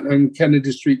 and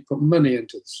Kennedy Street put money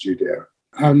into the studio.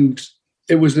 And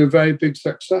it was a very big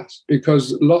success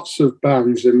because lots of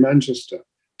bands in Manchester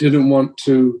didn't want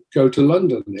to go to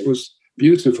London. It was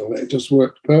beautiful. It just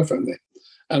worked perfectly.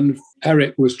 And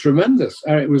Eric was tremendous.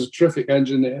 Eric was a terrific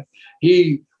engineer.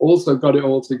 He also got it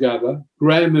all together.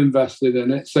 Graham invested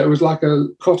in it. So it was like a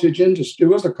cottage industry. It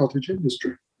was a cottage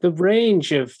industry. The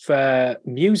range of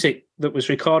music that was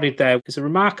recorded there is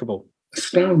remarkable.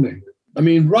 Astounding. I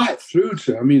mean, right through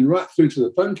to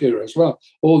the punk era as well.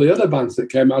 All the other bands that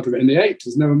came out of it in the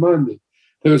 80s, never mind it.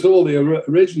 There was all the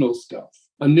original stuff.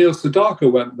 And Neil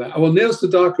Sedaka went there. Well, Neil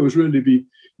Sedaka was really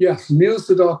Neil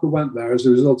Sedaka went there as a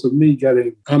result of me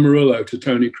getting Amarillo to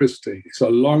Tony Christie. It's a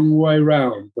long way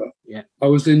round, but yeah. I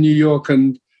was in New York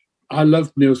and I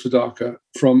loved Neil Sedaka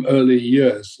from early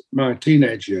years, my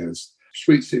teenage years.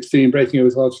 Sweet 16, Breaking It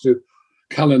Was Hard to Do,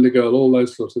 Calendar Girl, all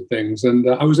those sorts of things. And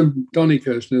I was in Donny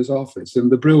Kirshner's office in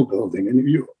the Brill Building in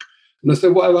New York. And I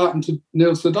said, what happened to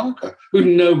Neil Sedaka, who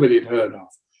nobody had heard of?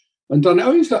 And Donny,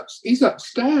 he's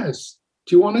upstairs.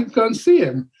 do you want to go and see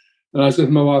him? And I said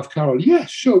to my wife, Carol, yes,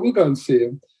 sure, we'll go and see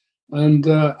him. And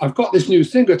I've got this new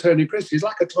singer, Tony Christie. He's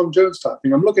like a Tom Jones type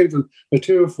thing. I'm looking for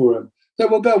material for him. So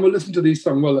we'll go and we'll listen to these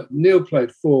songs. Well, Neil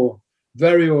played 4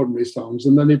 very ordinary songs,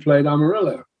 and then he played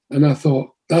Amarillo. And I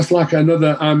thought, that's like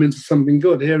another I'm into something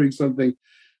good, hearing something.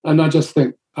 And I just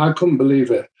think, I couldn't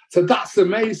believe it. So that's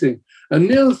amazing. And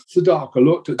Neil Sedaka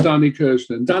looked at Danny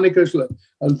Kirshner, and Danny Kirshner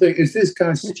and think, is this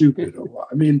guy stupid or what?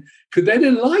 I mean, because they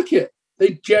didn't like it.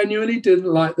 They genuinely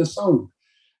didn't like the song.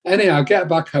 Anyhow, I get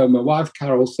back home, my wife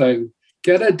Carol saying,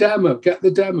 get a demo, get the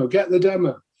demo, get the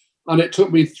demo. And it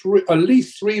took me at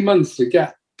least 3 months to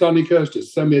get Danny Kirshner to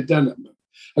send me a demo.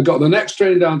 I got the next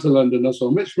train down to London. I saw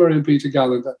Mitch Murray and Peter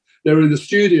Gallagher. They were in the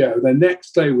studio the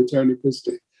next day with Tony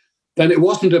Christie. Then it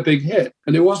wasn't a big hit,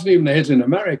 and it wasn't even a hit in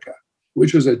America,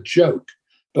 which was a joke.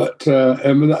 But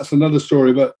that's another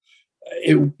story. But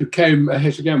it became a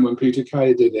hit again when Peter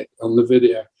Kay did it on the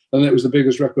video. And it was the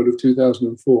biggest record of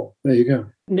 2004. There you go.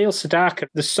 Neil Sedaka,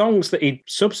 the songs that he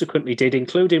subsequently did,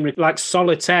 including like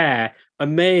Solitaire,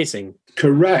 amazing.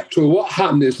 Correct. Well, what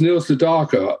happened is Neil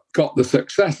Sedaka got the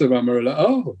success of Amarillo.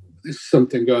 Oh, there's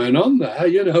something going on there.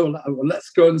 Well, let's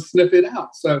go and sniff it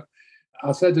out. So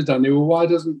I said to Danny, well, why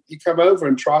doesn't he come over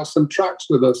and try some tracks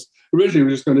with us? Originally, we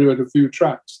were just going to do it a few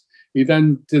tracks. He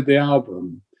then did the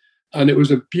album, and it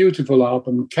was a beautiful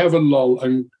album. Kevin Lowell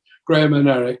and Graham and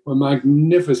Eric were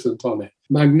magnificent on it.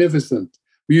 Magnificent.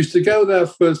 We used to go there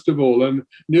first of all, and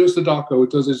Neil Sedaka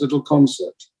does his little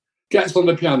concert, gets on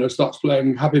the piano, starts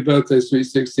playing Happy Birthday, Sweet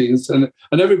 16s, and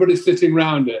everybody's sitting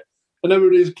around it, and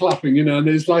everybody's clapping, and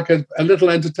it's like a little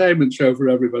entertainment show for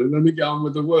everybody. Then we get on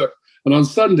with the work. And on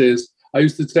Sundays, I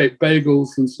used to take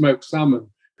bagels and smoked salmon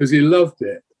because he loved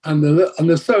it. And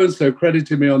the so-and-so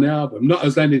credited me on the album, not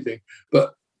as anything,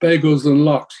 but Bagels and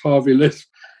Locks, Harvey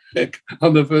Lisberg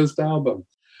on the first album.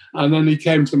 And then he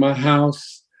came to my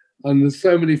house, and there's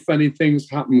so many funny things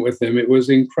happened with him. It was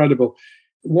incredible.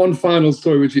 One final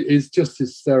story, which is just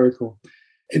hysterical.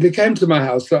 He came to my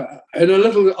house in a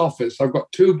little office. I've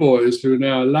got 2 boys who are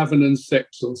now 11 and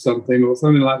 6 or something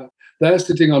like that. They're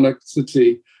sitting on a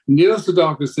settee. Neil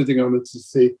Sedaka is sitting on a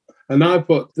settee. And I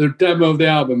put the demo of the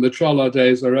album, The Troll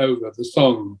Days Are Over, the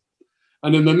song.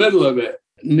 And in the middle of it,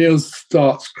 Neil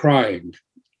starts crying,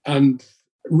 and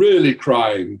really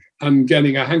crying, and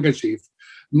getting a handkerchief.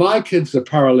 My kids are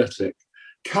paralytic.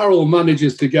 Carol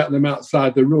manages to get them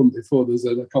outside the room before there's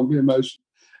a commotion.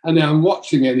 And then I'm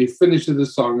watching it, and he finishes the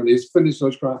song, and he's finished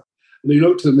his cry. And he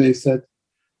looked at me and said,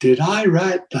 did I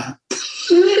write that?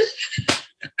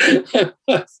 And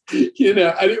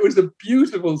it was a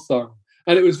beautiful song.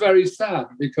 And it was very sad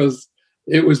because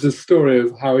it was the story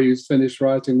of how he was finished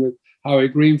writing with Howie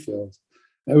Greenfield.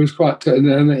 It was quite...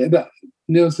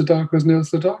 Neil Sedaka is Neil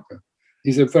Sedaka.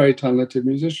 He's a very talented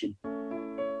musician.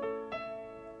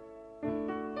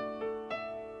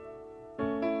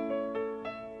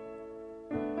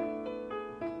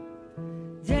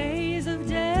 Days of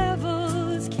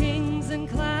devils, kings and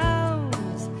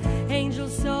clowns, angel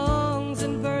songs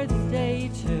and birthday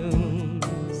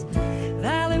tunes,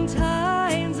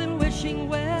 Valentines and wishing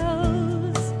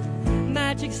wells,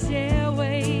 magic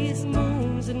stairways,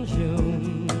 moons and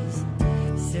Junes,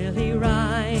 silly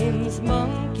rhymes,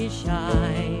 monkey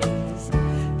shines,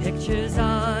 pictures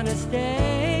on a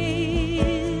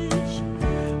stage,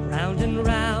 round and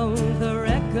round the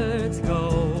records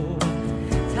go.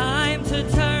 Time to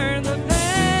turn the page.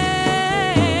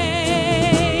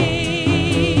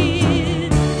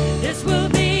 This will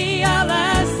be our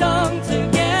last song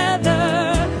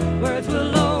together. Words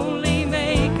will only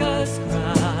make us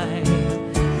cry.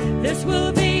 This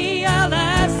will be our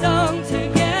last song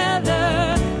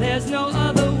together. There's no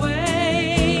other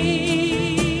way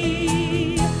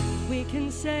we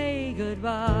can say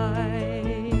goodbye.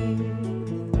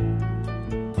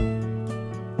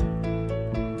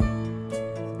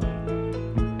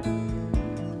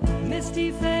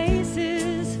 Misty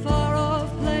faces, far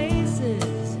off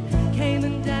places, came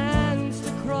and danced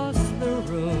across the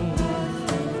room.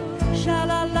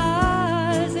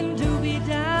 Sha-la-las and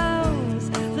doobie-downs,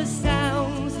 the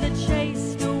sounds that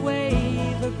chased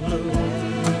away the gloom.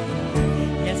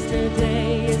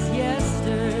 Yesterday is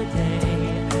yesterday,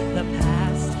 the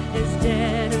past is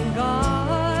dead and gone.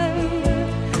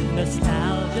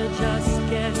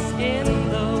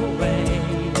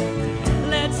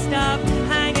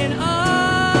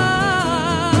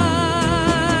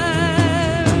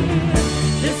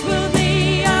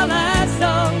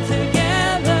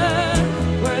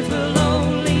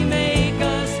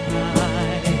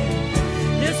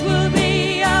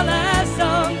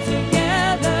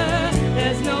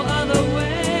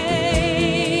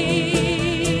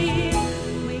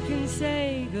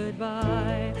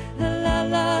 goodbye. La la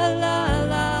la la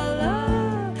la la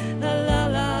la la la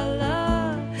la la la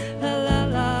la la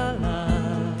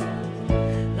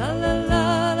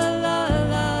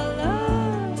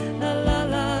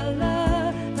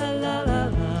la la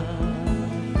la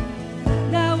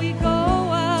Now we go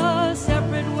our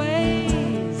separate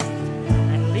ways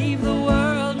and leave the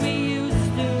world we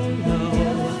used to know.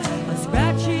 A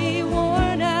scratchy,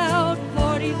 worn out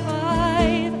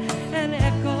 45, an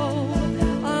echo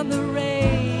on the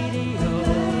radio.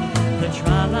 The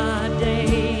tra-la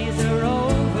days are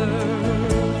over,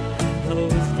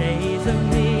 those days of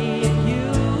me and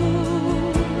you.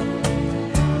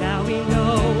 Now we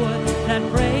know that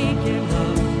breaking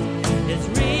up is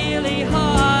really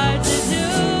hard to do.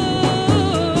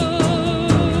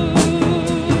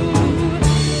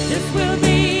 This will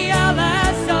be our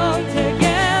last song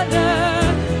together.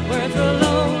 Words will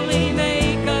only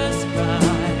make us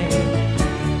cry.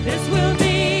 This will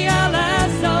be our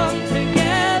last song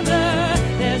together.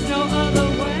 There's no other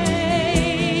way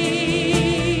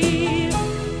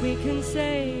we can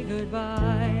say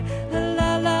goodbye. La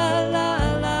la la la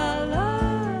la la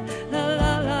la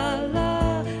la la la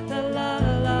la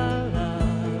la la.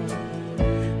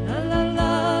 La la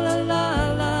la la la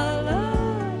la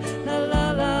la la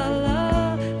la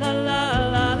la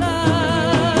la la.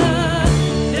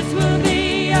 This will be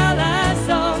our last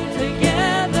song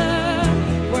together.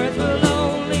 Words will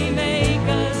only make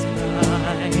us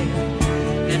cry.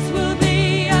 This will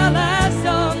be our last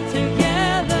song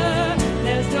together.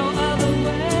 There's no other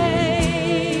way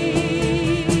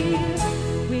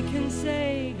we can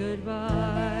say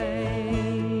goodbye.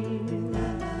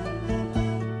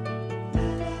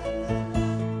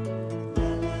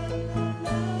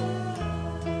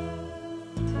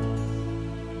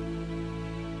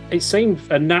 It seemed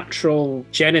a natural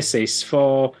genesis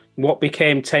for what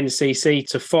became 10cc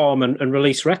to form and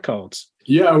release records.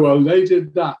 Yeah, well, they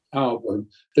did that album.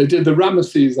 They did the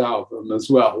Ramesses album as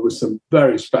well, with some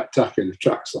very spectacular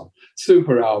tracks on.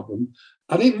 Super album.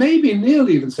 I think maybe Neil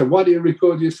even said, why do you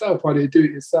record yourself? Why do you do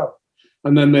it yourself?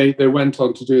 And then they went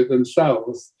on to do it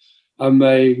themselves. And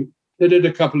they did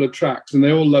a couple of tracks, and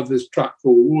they all love this track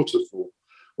called Waterfall,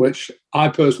 which I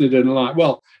personally didn't like.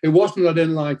 Well, it wasn't I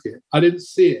didn't like it. I didn't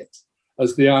see it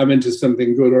as the I'm Into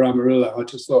Something Good or Amarillo. I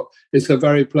just thought it's a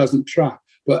very pleasant track.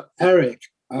 But Eric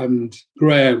and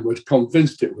Graham were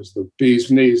convinced it was the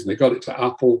bee's knees, and they got it to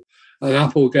Apple, and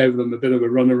Apple gave them a bit of a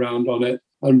runaround on it.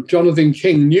 And Jonathan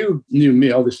King knew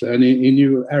me, obviously, and he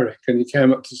knew Eric, and he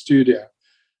came up to the studio,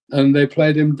 and they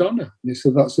played him Donna. And he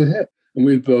said, that's a hit. And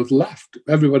we both laughed.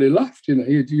 Everybody laughed,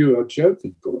 you are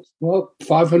joking, of course. Well,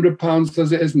 £500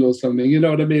 as it isn't or something, you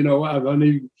know what I mean, or whatever. And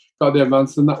he got the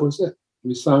advance, and that was it.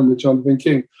 We signed with Jonathan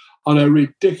King on a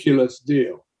ridiculous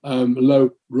deal, low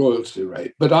royalty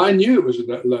rate. But I knew it was a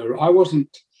bit low.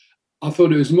 I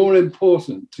thought it was more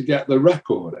important to get the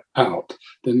record out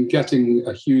than getting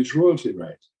a huge royalty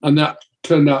rate. And that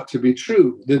turned out to be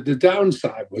true. The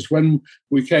downside was when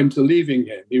we came to leaving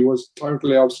him, he was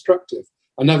totally obstructive.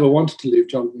 I never wanted to leave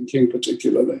Jonathan King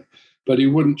particularly, but he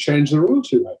wouldn't change the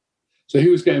royalty rate. So he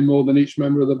was getting more than each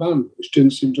member of the band, which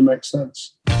didn't seem to make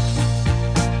sense.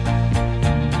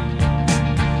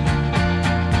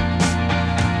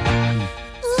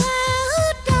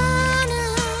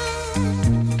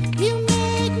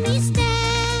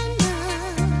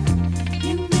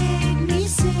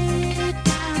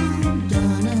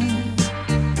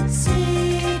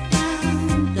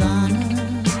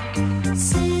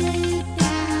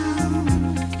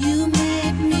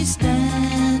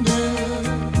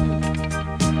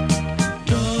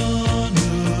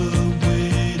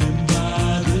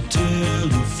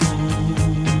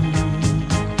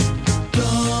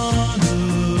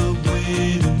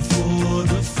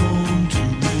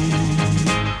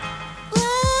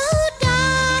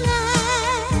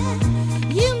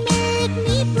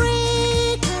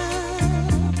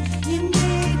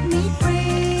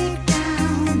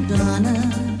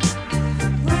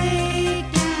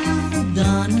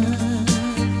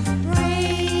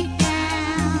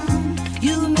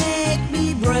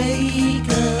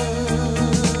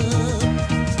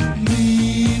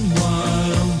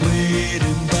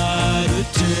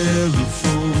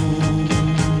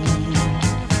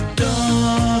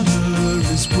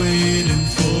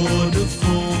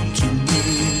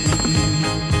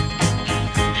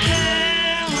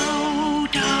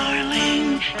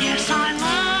 Yes, I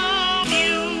love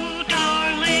you,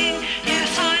 darling.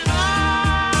 Yes, I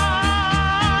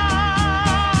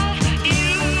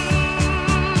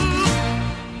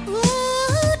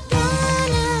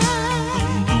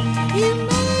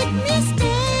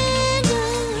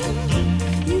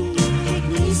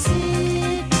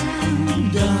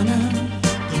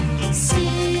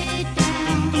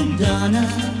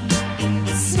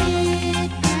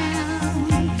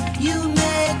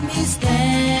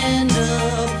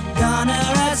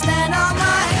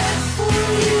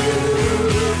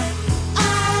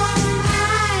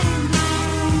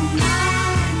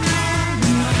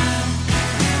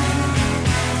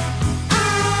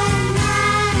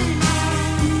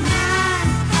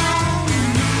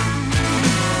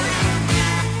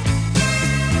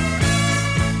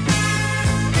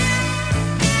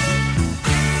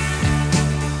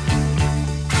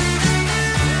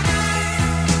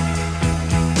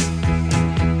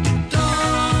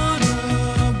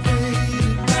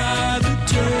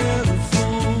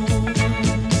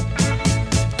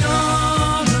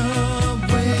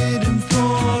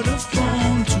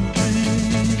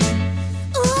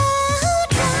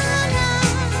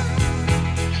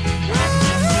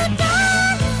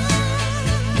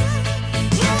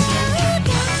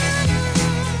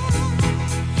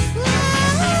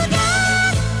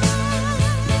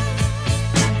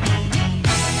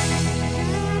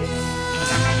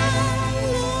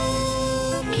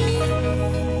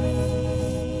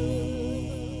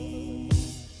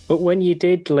But when you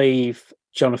did leave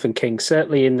Jonathan King,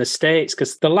 certainly in the States,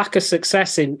 because the lack of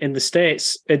success in the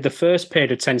States in the first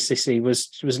period of 10cc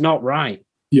was not right.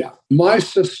 Yeah. My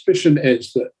suspicion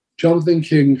is that Jonathan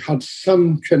King had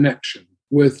some connection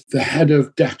with the head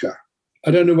of Decca.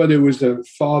 I don't know whether it was a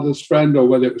father's friend or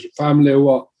whether it was a family or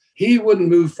what. He wouldn't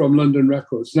move from London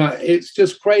Records. Now, it's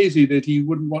just crazy that he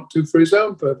wouldn't want to for his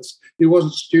own purpose. He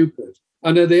wasn't stupid.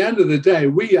 And at the end of the day,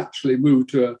 we actually moved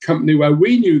to a company where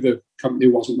we knew the company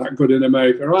wasn't that good in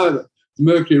America either.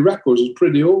 Mercury Records was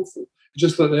pretty awful,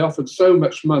 just that they offered so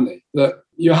much money that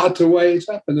you had to weigh it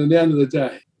up. And at the end of the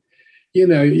day, you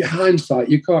know, hindsight,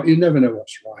 you never know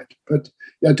what's right. But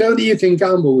I don't think you can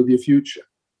gamble with your future.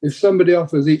 If somebody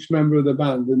offers each member of the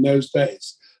band in those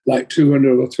days like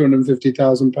 £200,000 or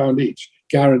 £250,000 each,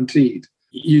 guaranteed,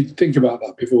 you'd think about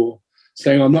that before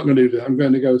saying, I'm not going to do that. I'm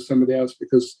going to go with somebody else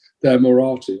because they're more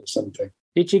arty or something.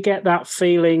 Did you get that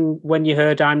feeling when you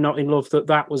heard I'm Not in Love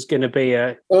that was going to be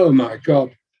a... Oh, my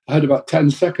God. I had about 10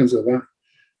 seconds of that.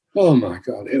 Oh, my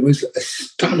God. It was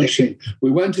astonishing. We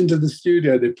went into the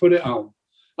studio, they put it on.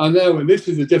 And then this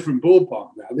is a different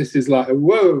ballpark now. This is like,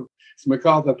 whoa, it's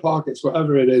MacArthur Park, it's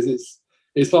whatever it is.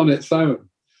 It's on its own.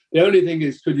 The only thing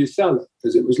is, could you sell it?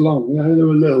 Because it was long. You know, there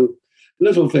were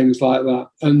little things like that.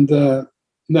 And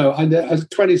no, I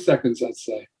had 20 seconds, I'd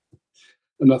say.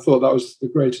 And I thought that was the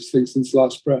greatest thing since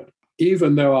Last Breath.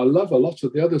 Even though I love a lot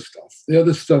of the other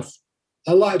stuff,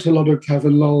 I liked a lot of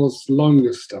Kevin Lowell's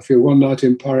longer stuff. One Night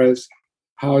in Paris,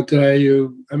 How Dare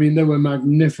You. I mean, they were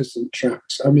magnificent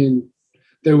tracks. I mean,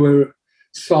 they were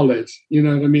solid. You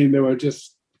know what I mean? They were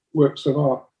just works of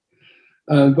art.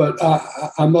 But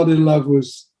I'm Not in Love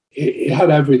it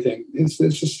had everything. It's a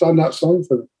standout song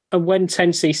for them. And when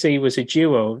 10cc was a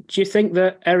duo, do you think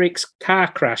that Eric's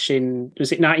car crash was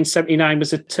it 1979,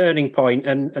 was a turning point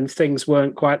and things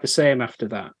weren't quite the same after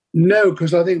that? No,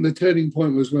 because I think the turning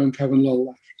point was when Kevin Lowell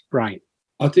left. Right.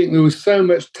 I think there was so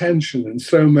much tension and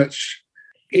so much,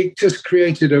 it just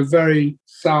created a very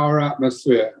sour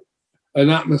atmosphere, an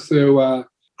atmosphere where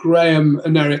Graham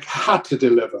and Eric had to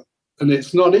deliver. And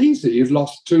it's not easy. You've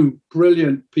lost two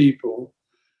brilliant people.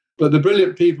 But the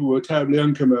brilliant people were terribly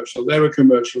uncommercial. They were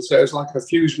commercial. So it's like a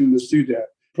fusion in the studio,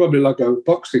 probably like a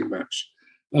boxing match.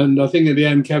 And I think at the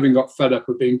end, Kevin got fed up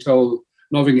of being told,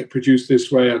 not having it produced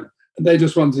this way. And they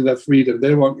just wanted their freedom.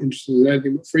 They weren't interested in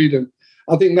anything but freedom.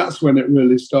 I think that's when it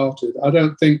really started. I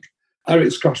don't think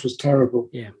Eric's crash was terrible.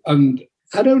 Yeah. And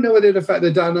I don't know whether it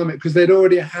affected the dynamic because they'd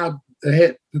already had the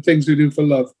hit, The Things We Do for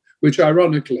Love, which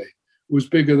ironically was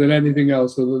bigger than anything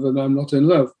else other than I'm Not in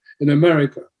Love in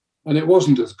America. And it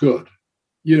wasn't as good.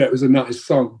 You know, it was a nice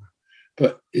song,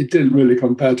 but it didn't really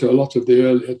compare to a lot of the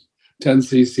earlier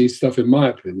 10cc stuff, in my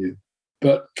opinion.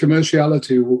 But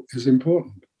commerciality is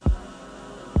important.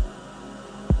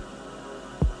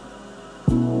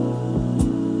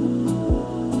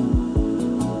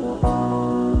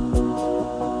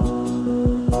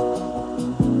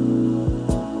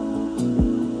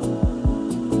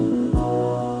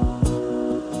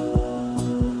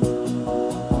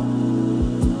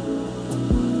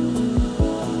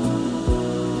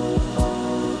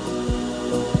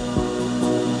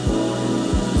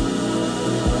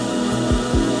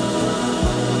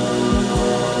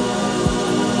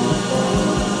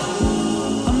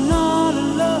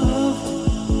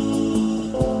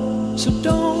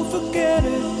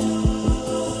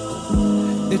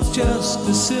 Just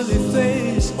a silly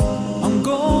phase I'm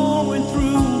going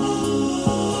through,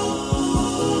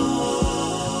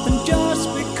 and just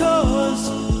because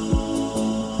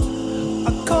I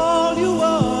call you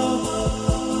up,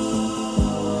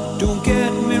 don't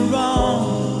get me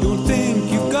wrong, don't think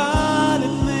you got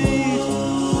it made.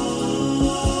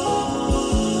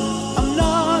 I'm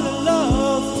not in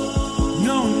love,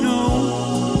 no, no.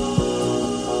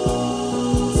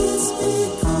 It's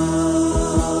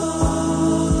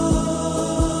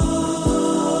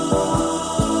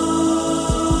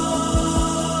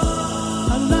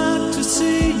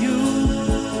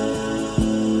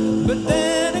but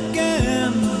then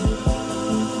again,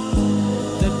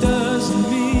 that doesn't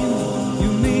mean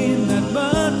you mean that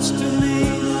much to me.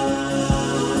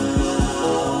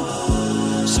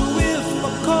 So if I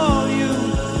call you,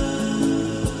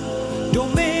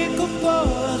 don't make a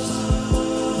fuss.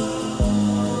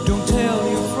 Don't tell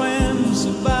your friends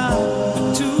about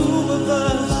the two of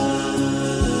us.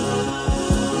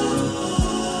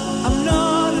 I'm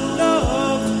not in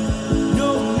love, no,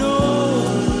 no.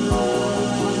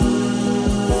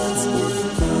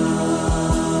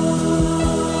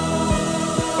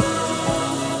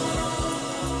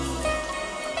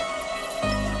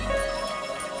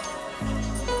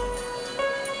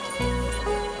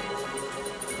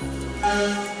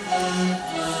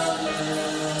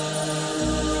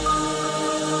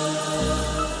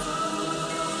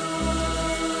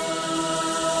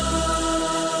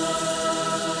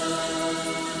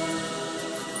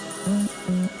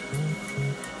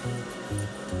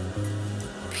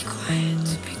 Be quiet,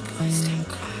 big boys don't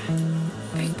cry.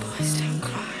 Big boys don't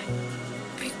cry.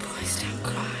 Big boys don't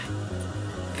cry.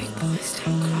 Big boys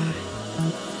don't cry.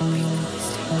 Big boys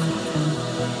don't cry.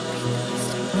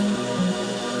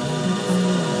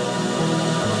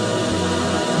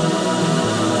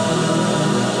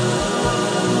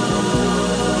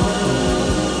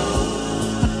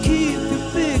 Keep your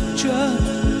picture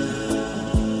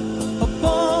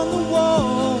upon the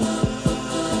wall.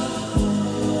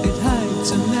 It hides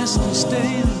a nasty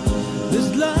stain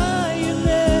that's lying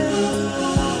there.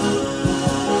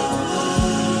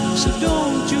 So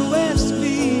don't you ask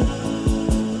me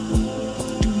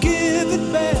to give it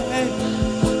back.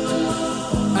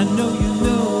 I know you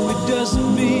know it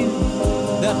doesn't mean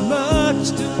that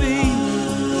much to me.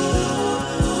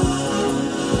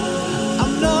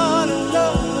 I'm not in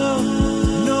love,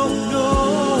 no, no.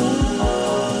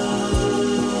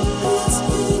 It's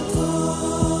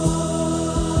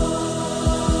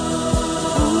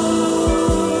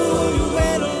Ooh, you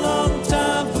wait a long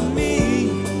time for me.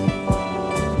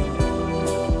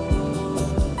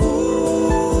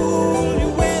 Ooh, you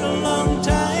wait a long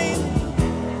time.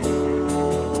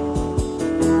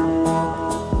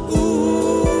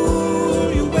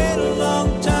 Ooh, you wait a long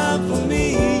time for me.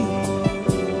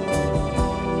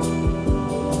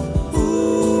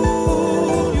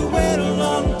 Ooh, you wait a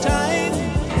long time.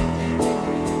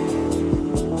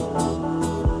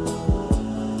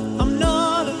 I'm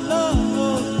not in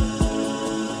love,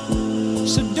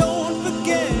 so don't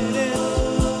forget it.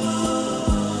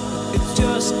 It's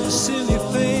just a silly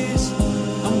phase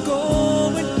I'm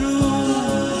going through.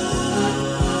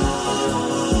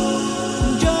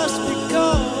 Just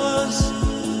because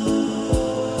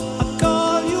I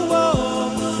call you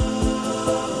up,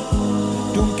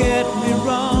 don't get me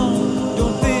wrong,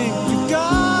 don't think you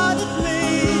got it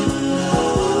made.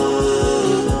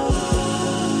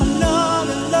 I'm not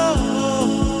in love,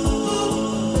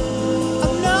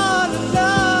 I'm not in love.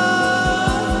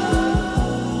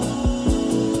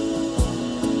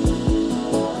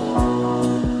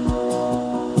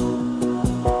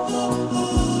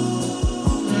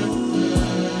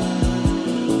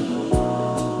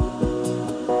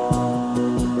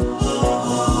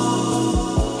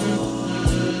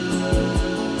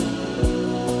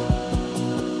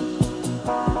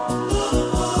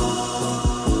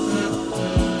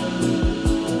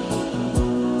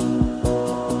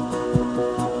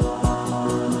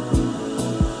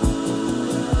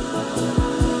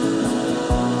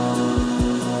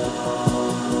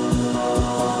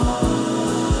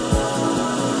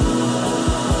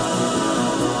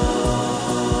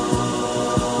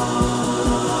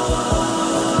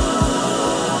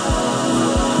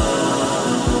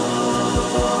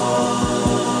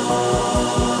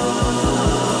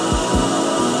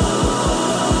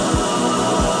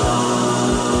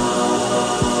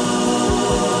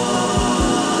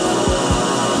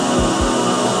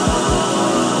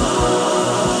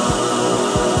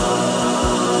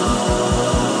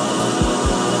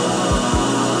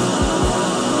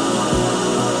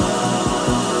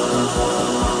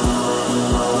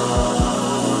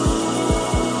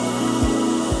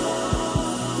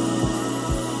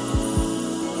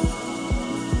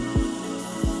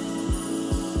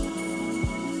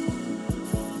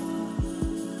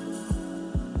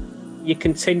 You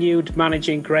continued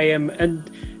managing Graham, and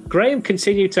Graham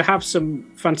continued to have some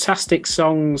fantastic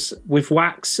songs with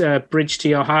Wax, Bridge to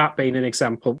Your Heart being an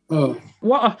example. Oh,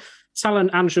 What a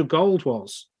talent Andrew Gold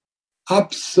was.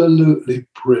 absolutely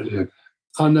brilliant.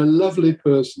 And a lovely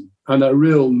person and a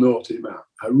real naughty man,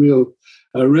 a real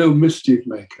mischief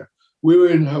maker. We were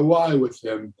in Hawaii with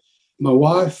him, my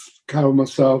wife, Carol,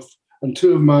 myself, and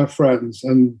two of my friends.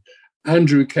 And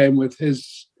Andrew came with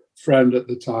his friend at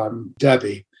the time,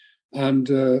 Debbie. And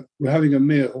we're having a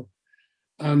meal.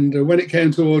 And when it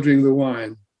came to ordering the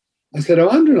wine, I said, "Oh,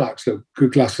 Andrew likes a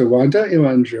good glass of wine, don't you,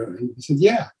 Andrew?" And he said,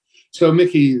 "Yeah." So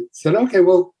Mickey said, "Okay,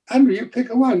 well, Andrew, you pick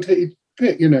a wine, take your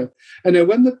pick, you know." And then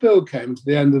when the bill came to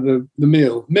the end of the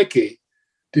meal, Mickey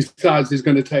decides he's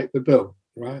going to take the bill,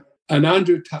 right? And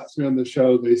Andrew taps me on the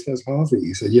shoulder. He says, "Harvey,"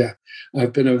 he said, "Yeah,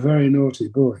 I've been a very naughty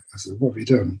boy." I said, "What have you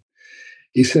done?"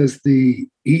 He says,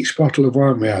 each bottle of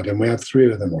wine we had, and we had 3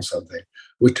 of them or something,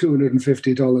 were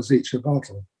 $250 each a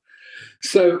bottle.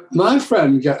 So my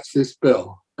friend gets this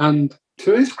bill, and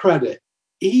to his credit,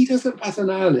 he doesn't bat an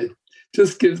eyelid,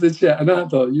 just gives the check. And I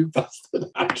thought, you bastard,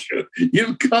 Andrew,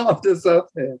 you've carved us up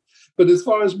here. But as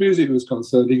far as music was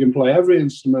concerned, he can play every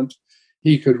instrument.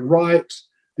 He could write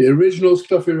the original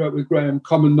stuff he wrote with Graham,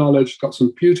 Common Knowledge, got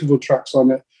some beautiful tracks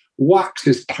on it. Wax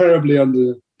is terribly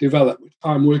underdeveloped, which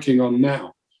I'm working on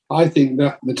now. I think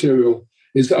that material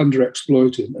is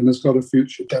underexploited and has got a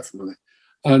future, definitely.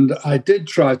 And I did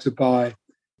try to buy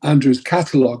Andrew's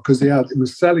catalogue because he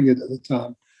was selling it at the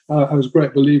time. I was a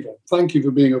great believer. Thank You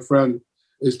for Being a Friend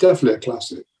is definitely a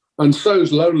classic. And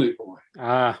so's Lonely Boy.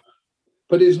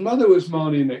 But his mother was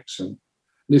Marnie Nixon,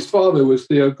 and his father was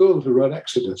Theo Gould, who wrote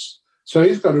Exodus. So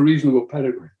he's got a reasonable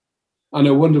pedigree and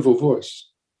a wonderful voice.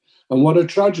 And what a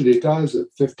tragedy, he dies at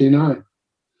 59.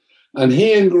 And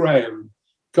he and Graham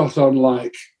got on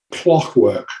like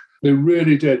clockwork. They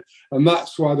really did. And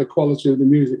that's why the quality of the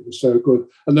music was so good.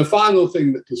 And the final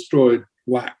thing that destroyed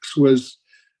Wax was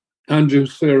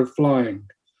Andrew's fear of flying.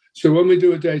 So when we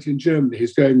do a date in Germany,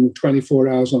 he's going 24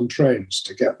 hours on trains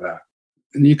to get there.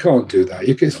 And you can't do that.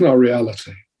 It's not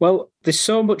reality. Well, there's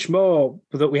so much more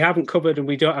that we haven't covered and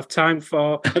we don't have time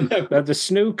for. The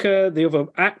snooker, the other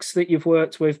acts that you've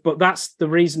worked with, but that's the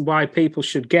reason why people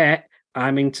should get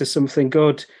I'm Into Something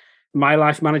Good, My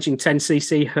Life Managing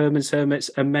 10cc, Herman's Hermits,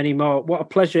 and many more. What a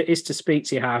pleasure it is to speak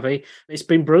to you, Harvey. It's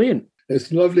been brilliant.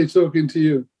 It's lovely talking to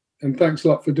you. And thanks a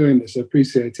lot for doing this. I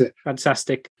appreciate it.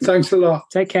 Fantastic. Thanks a lot.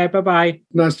 Take care. Bye-bye.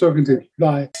 Nice talking to you.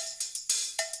 Bye.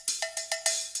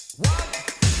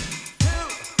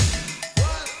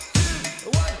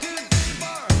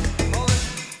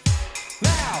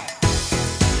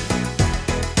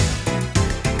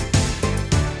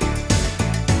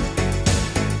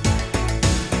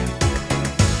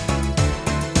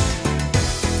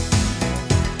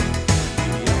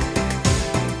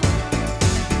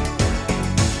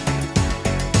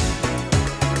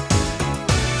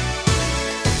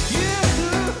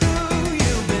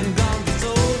 You've been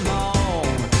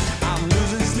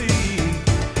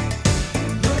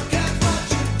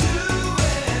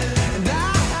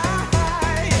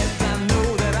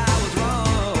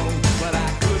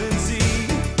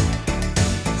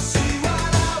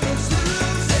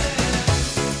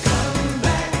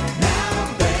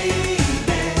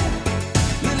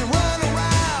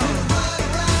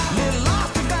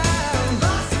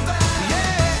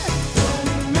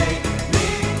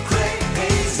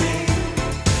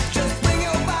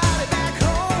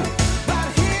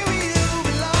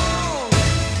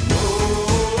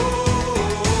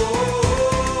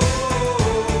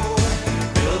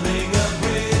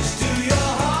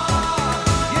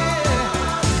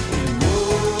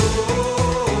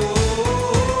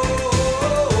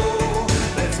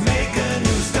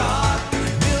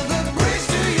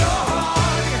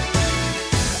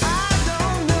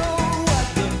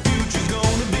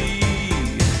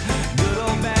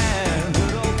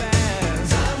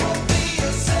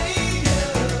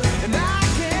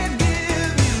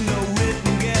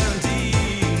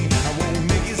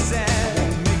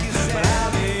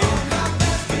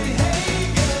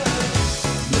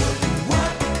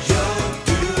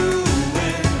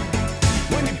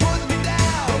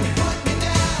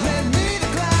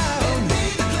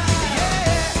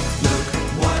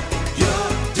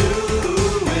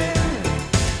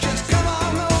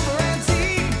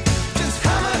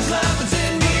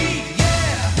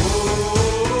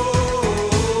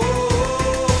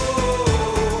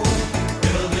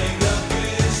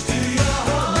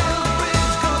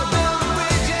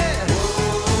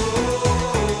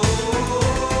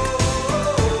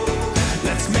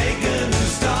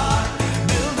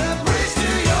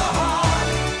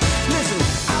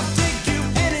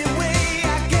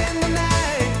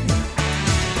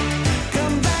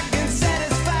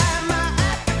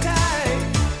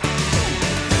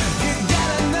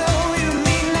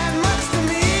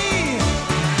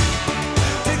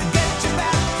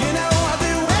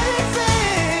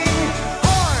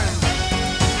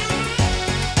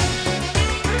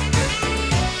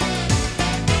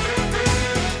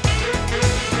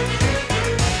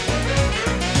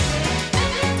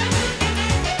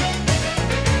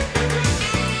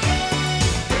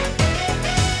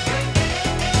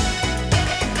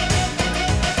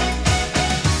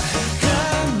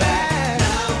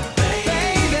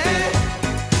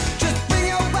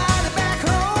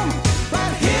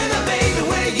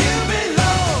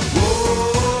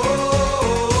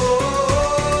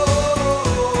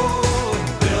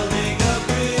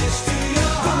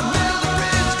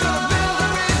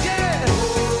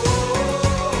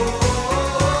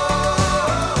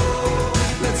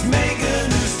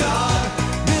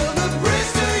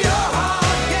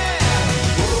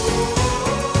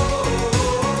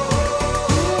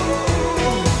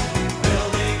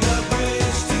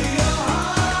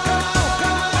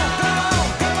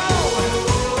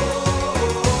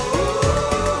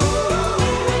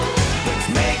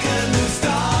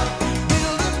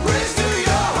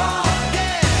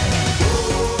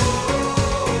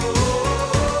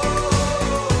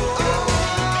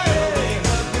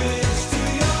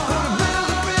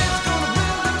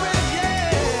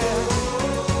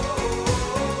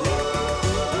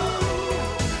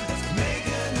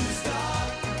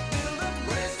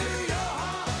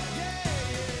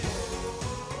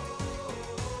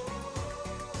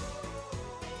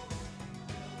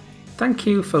Thank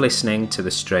you for listening to the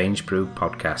Strange Brew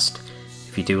podcast.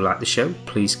 If you do like the show,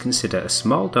 please consider a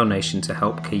small donation to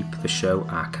help keep the show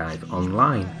archive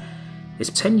online. It's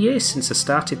 10 years since I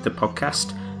started the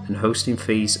podcast, and hosting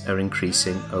fees are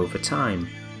increasing over time.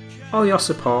 All your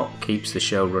support keeps the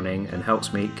show running and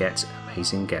helps me get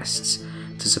amazing guests.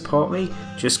 To support me,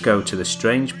 just go to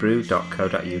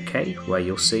thestrangebrew.co.uk where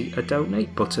you'll see a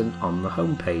donate button on the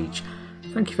homepage.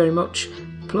 Thank you very much.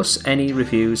 Plus, any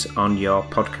reviews on your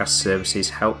podcast services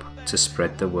help to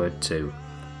spread the word too.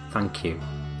 Thank you.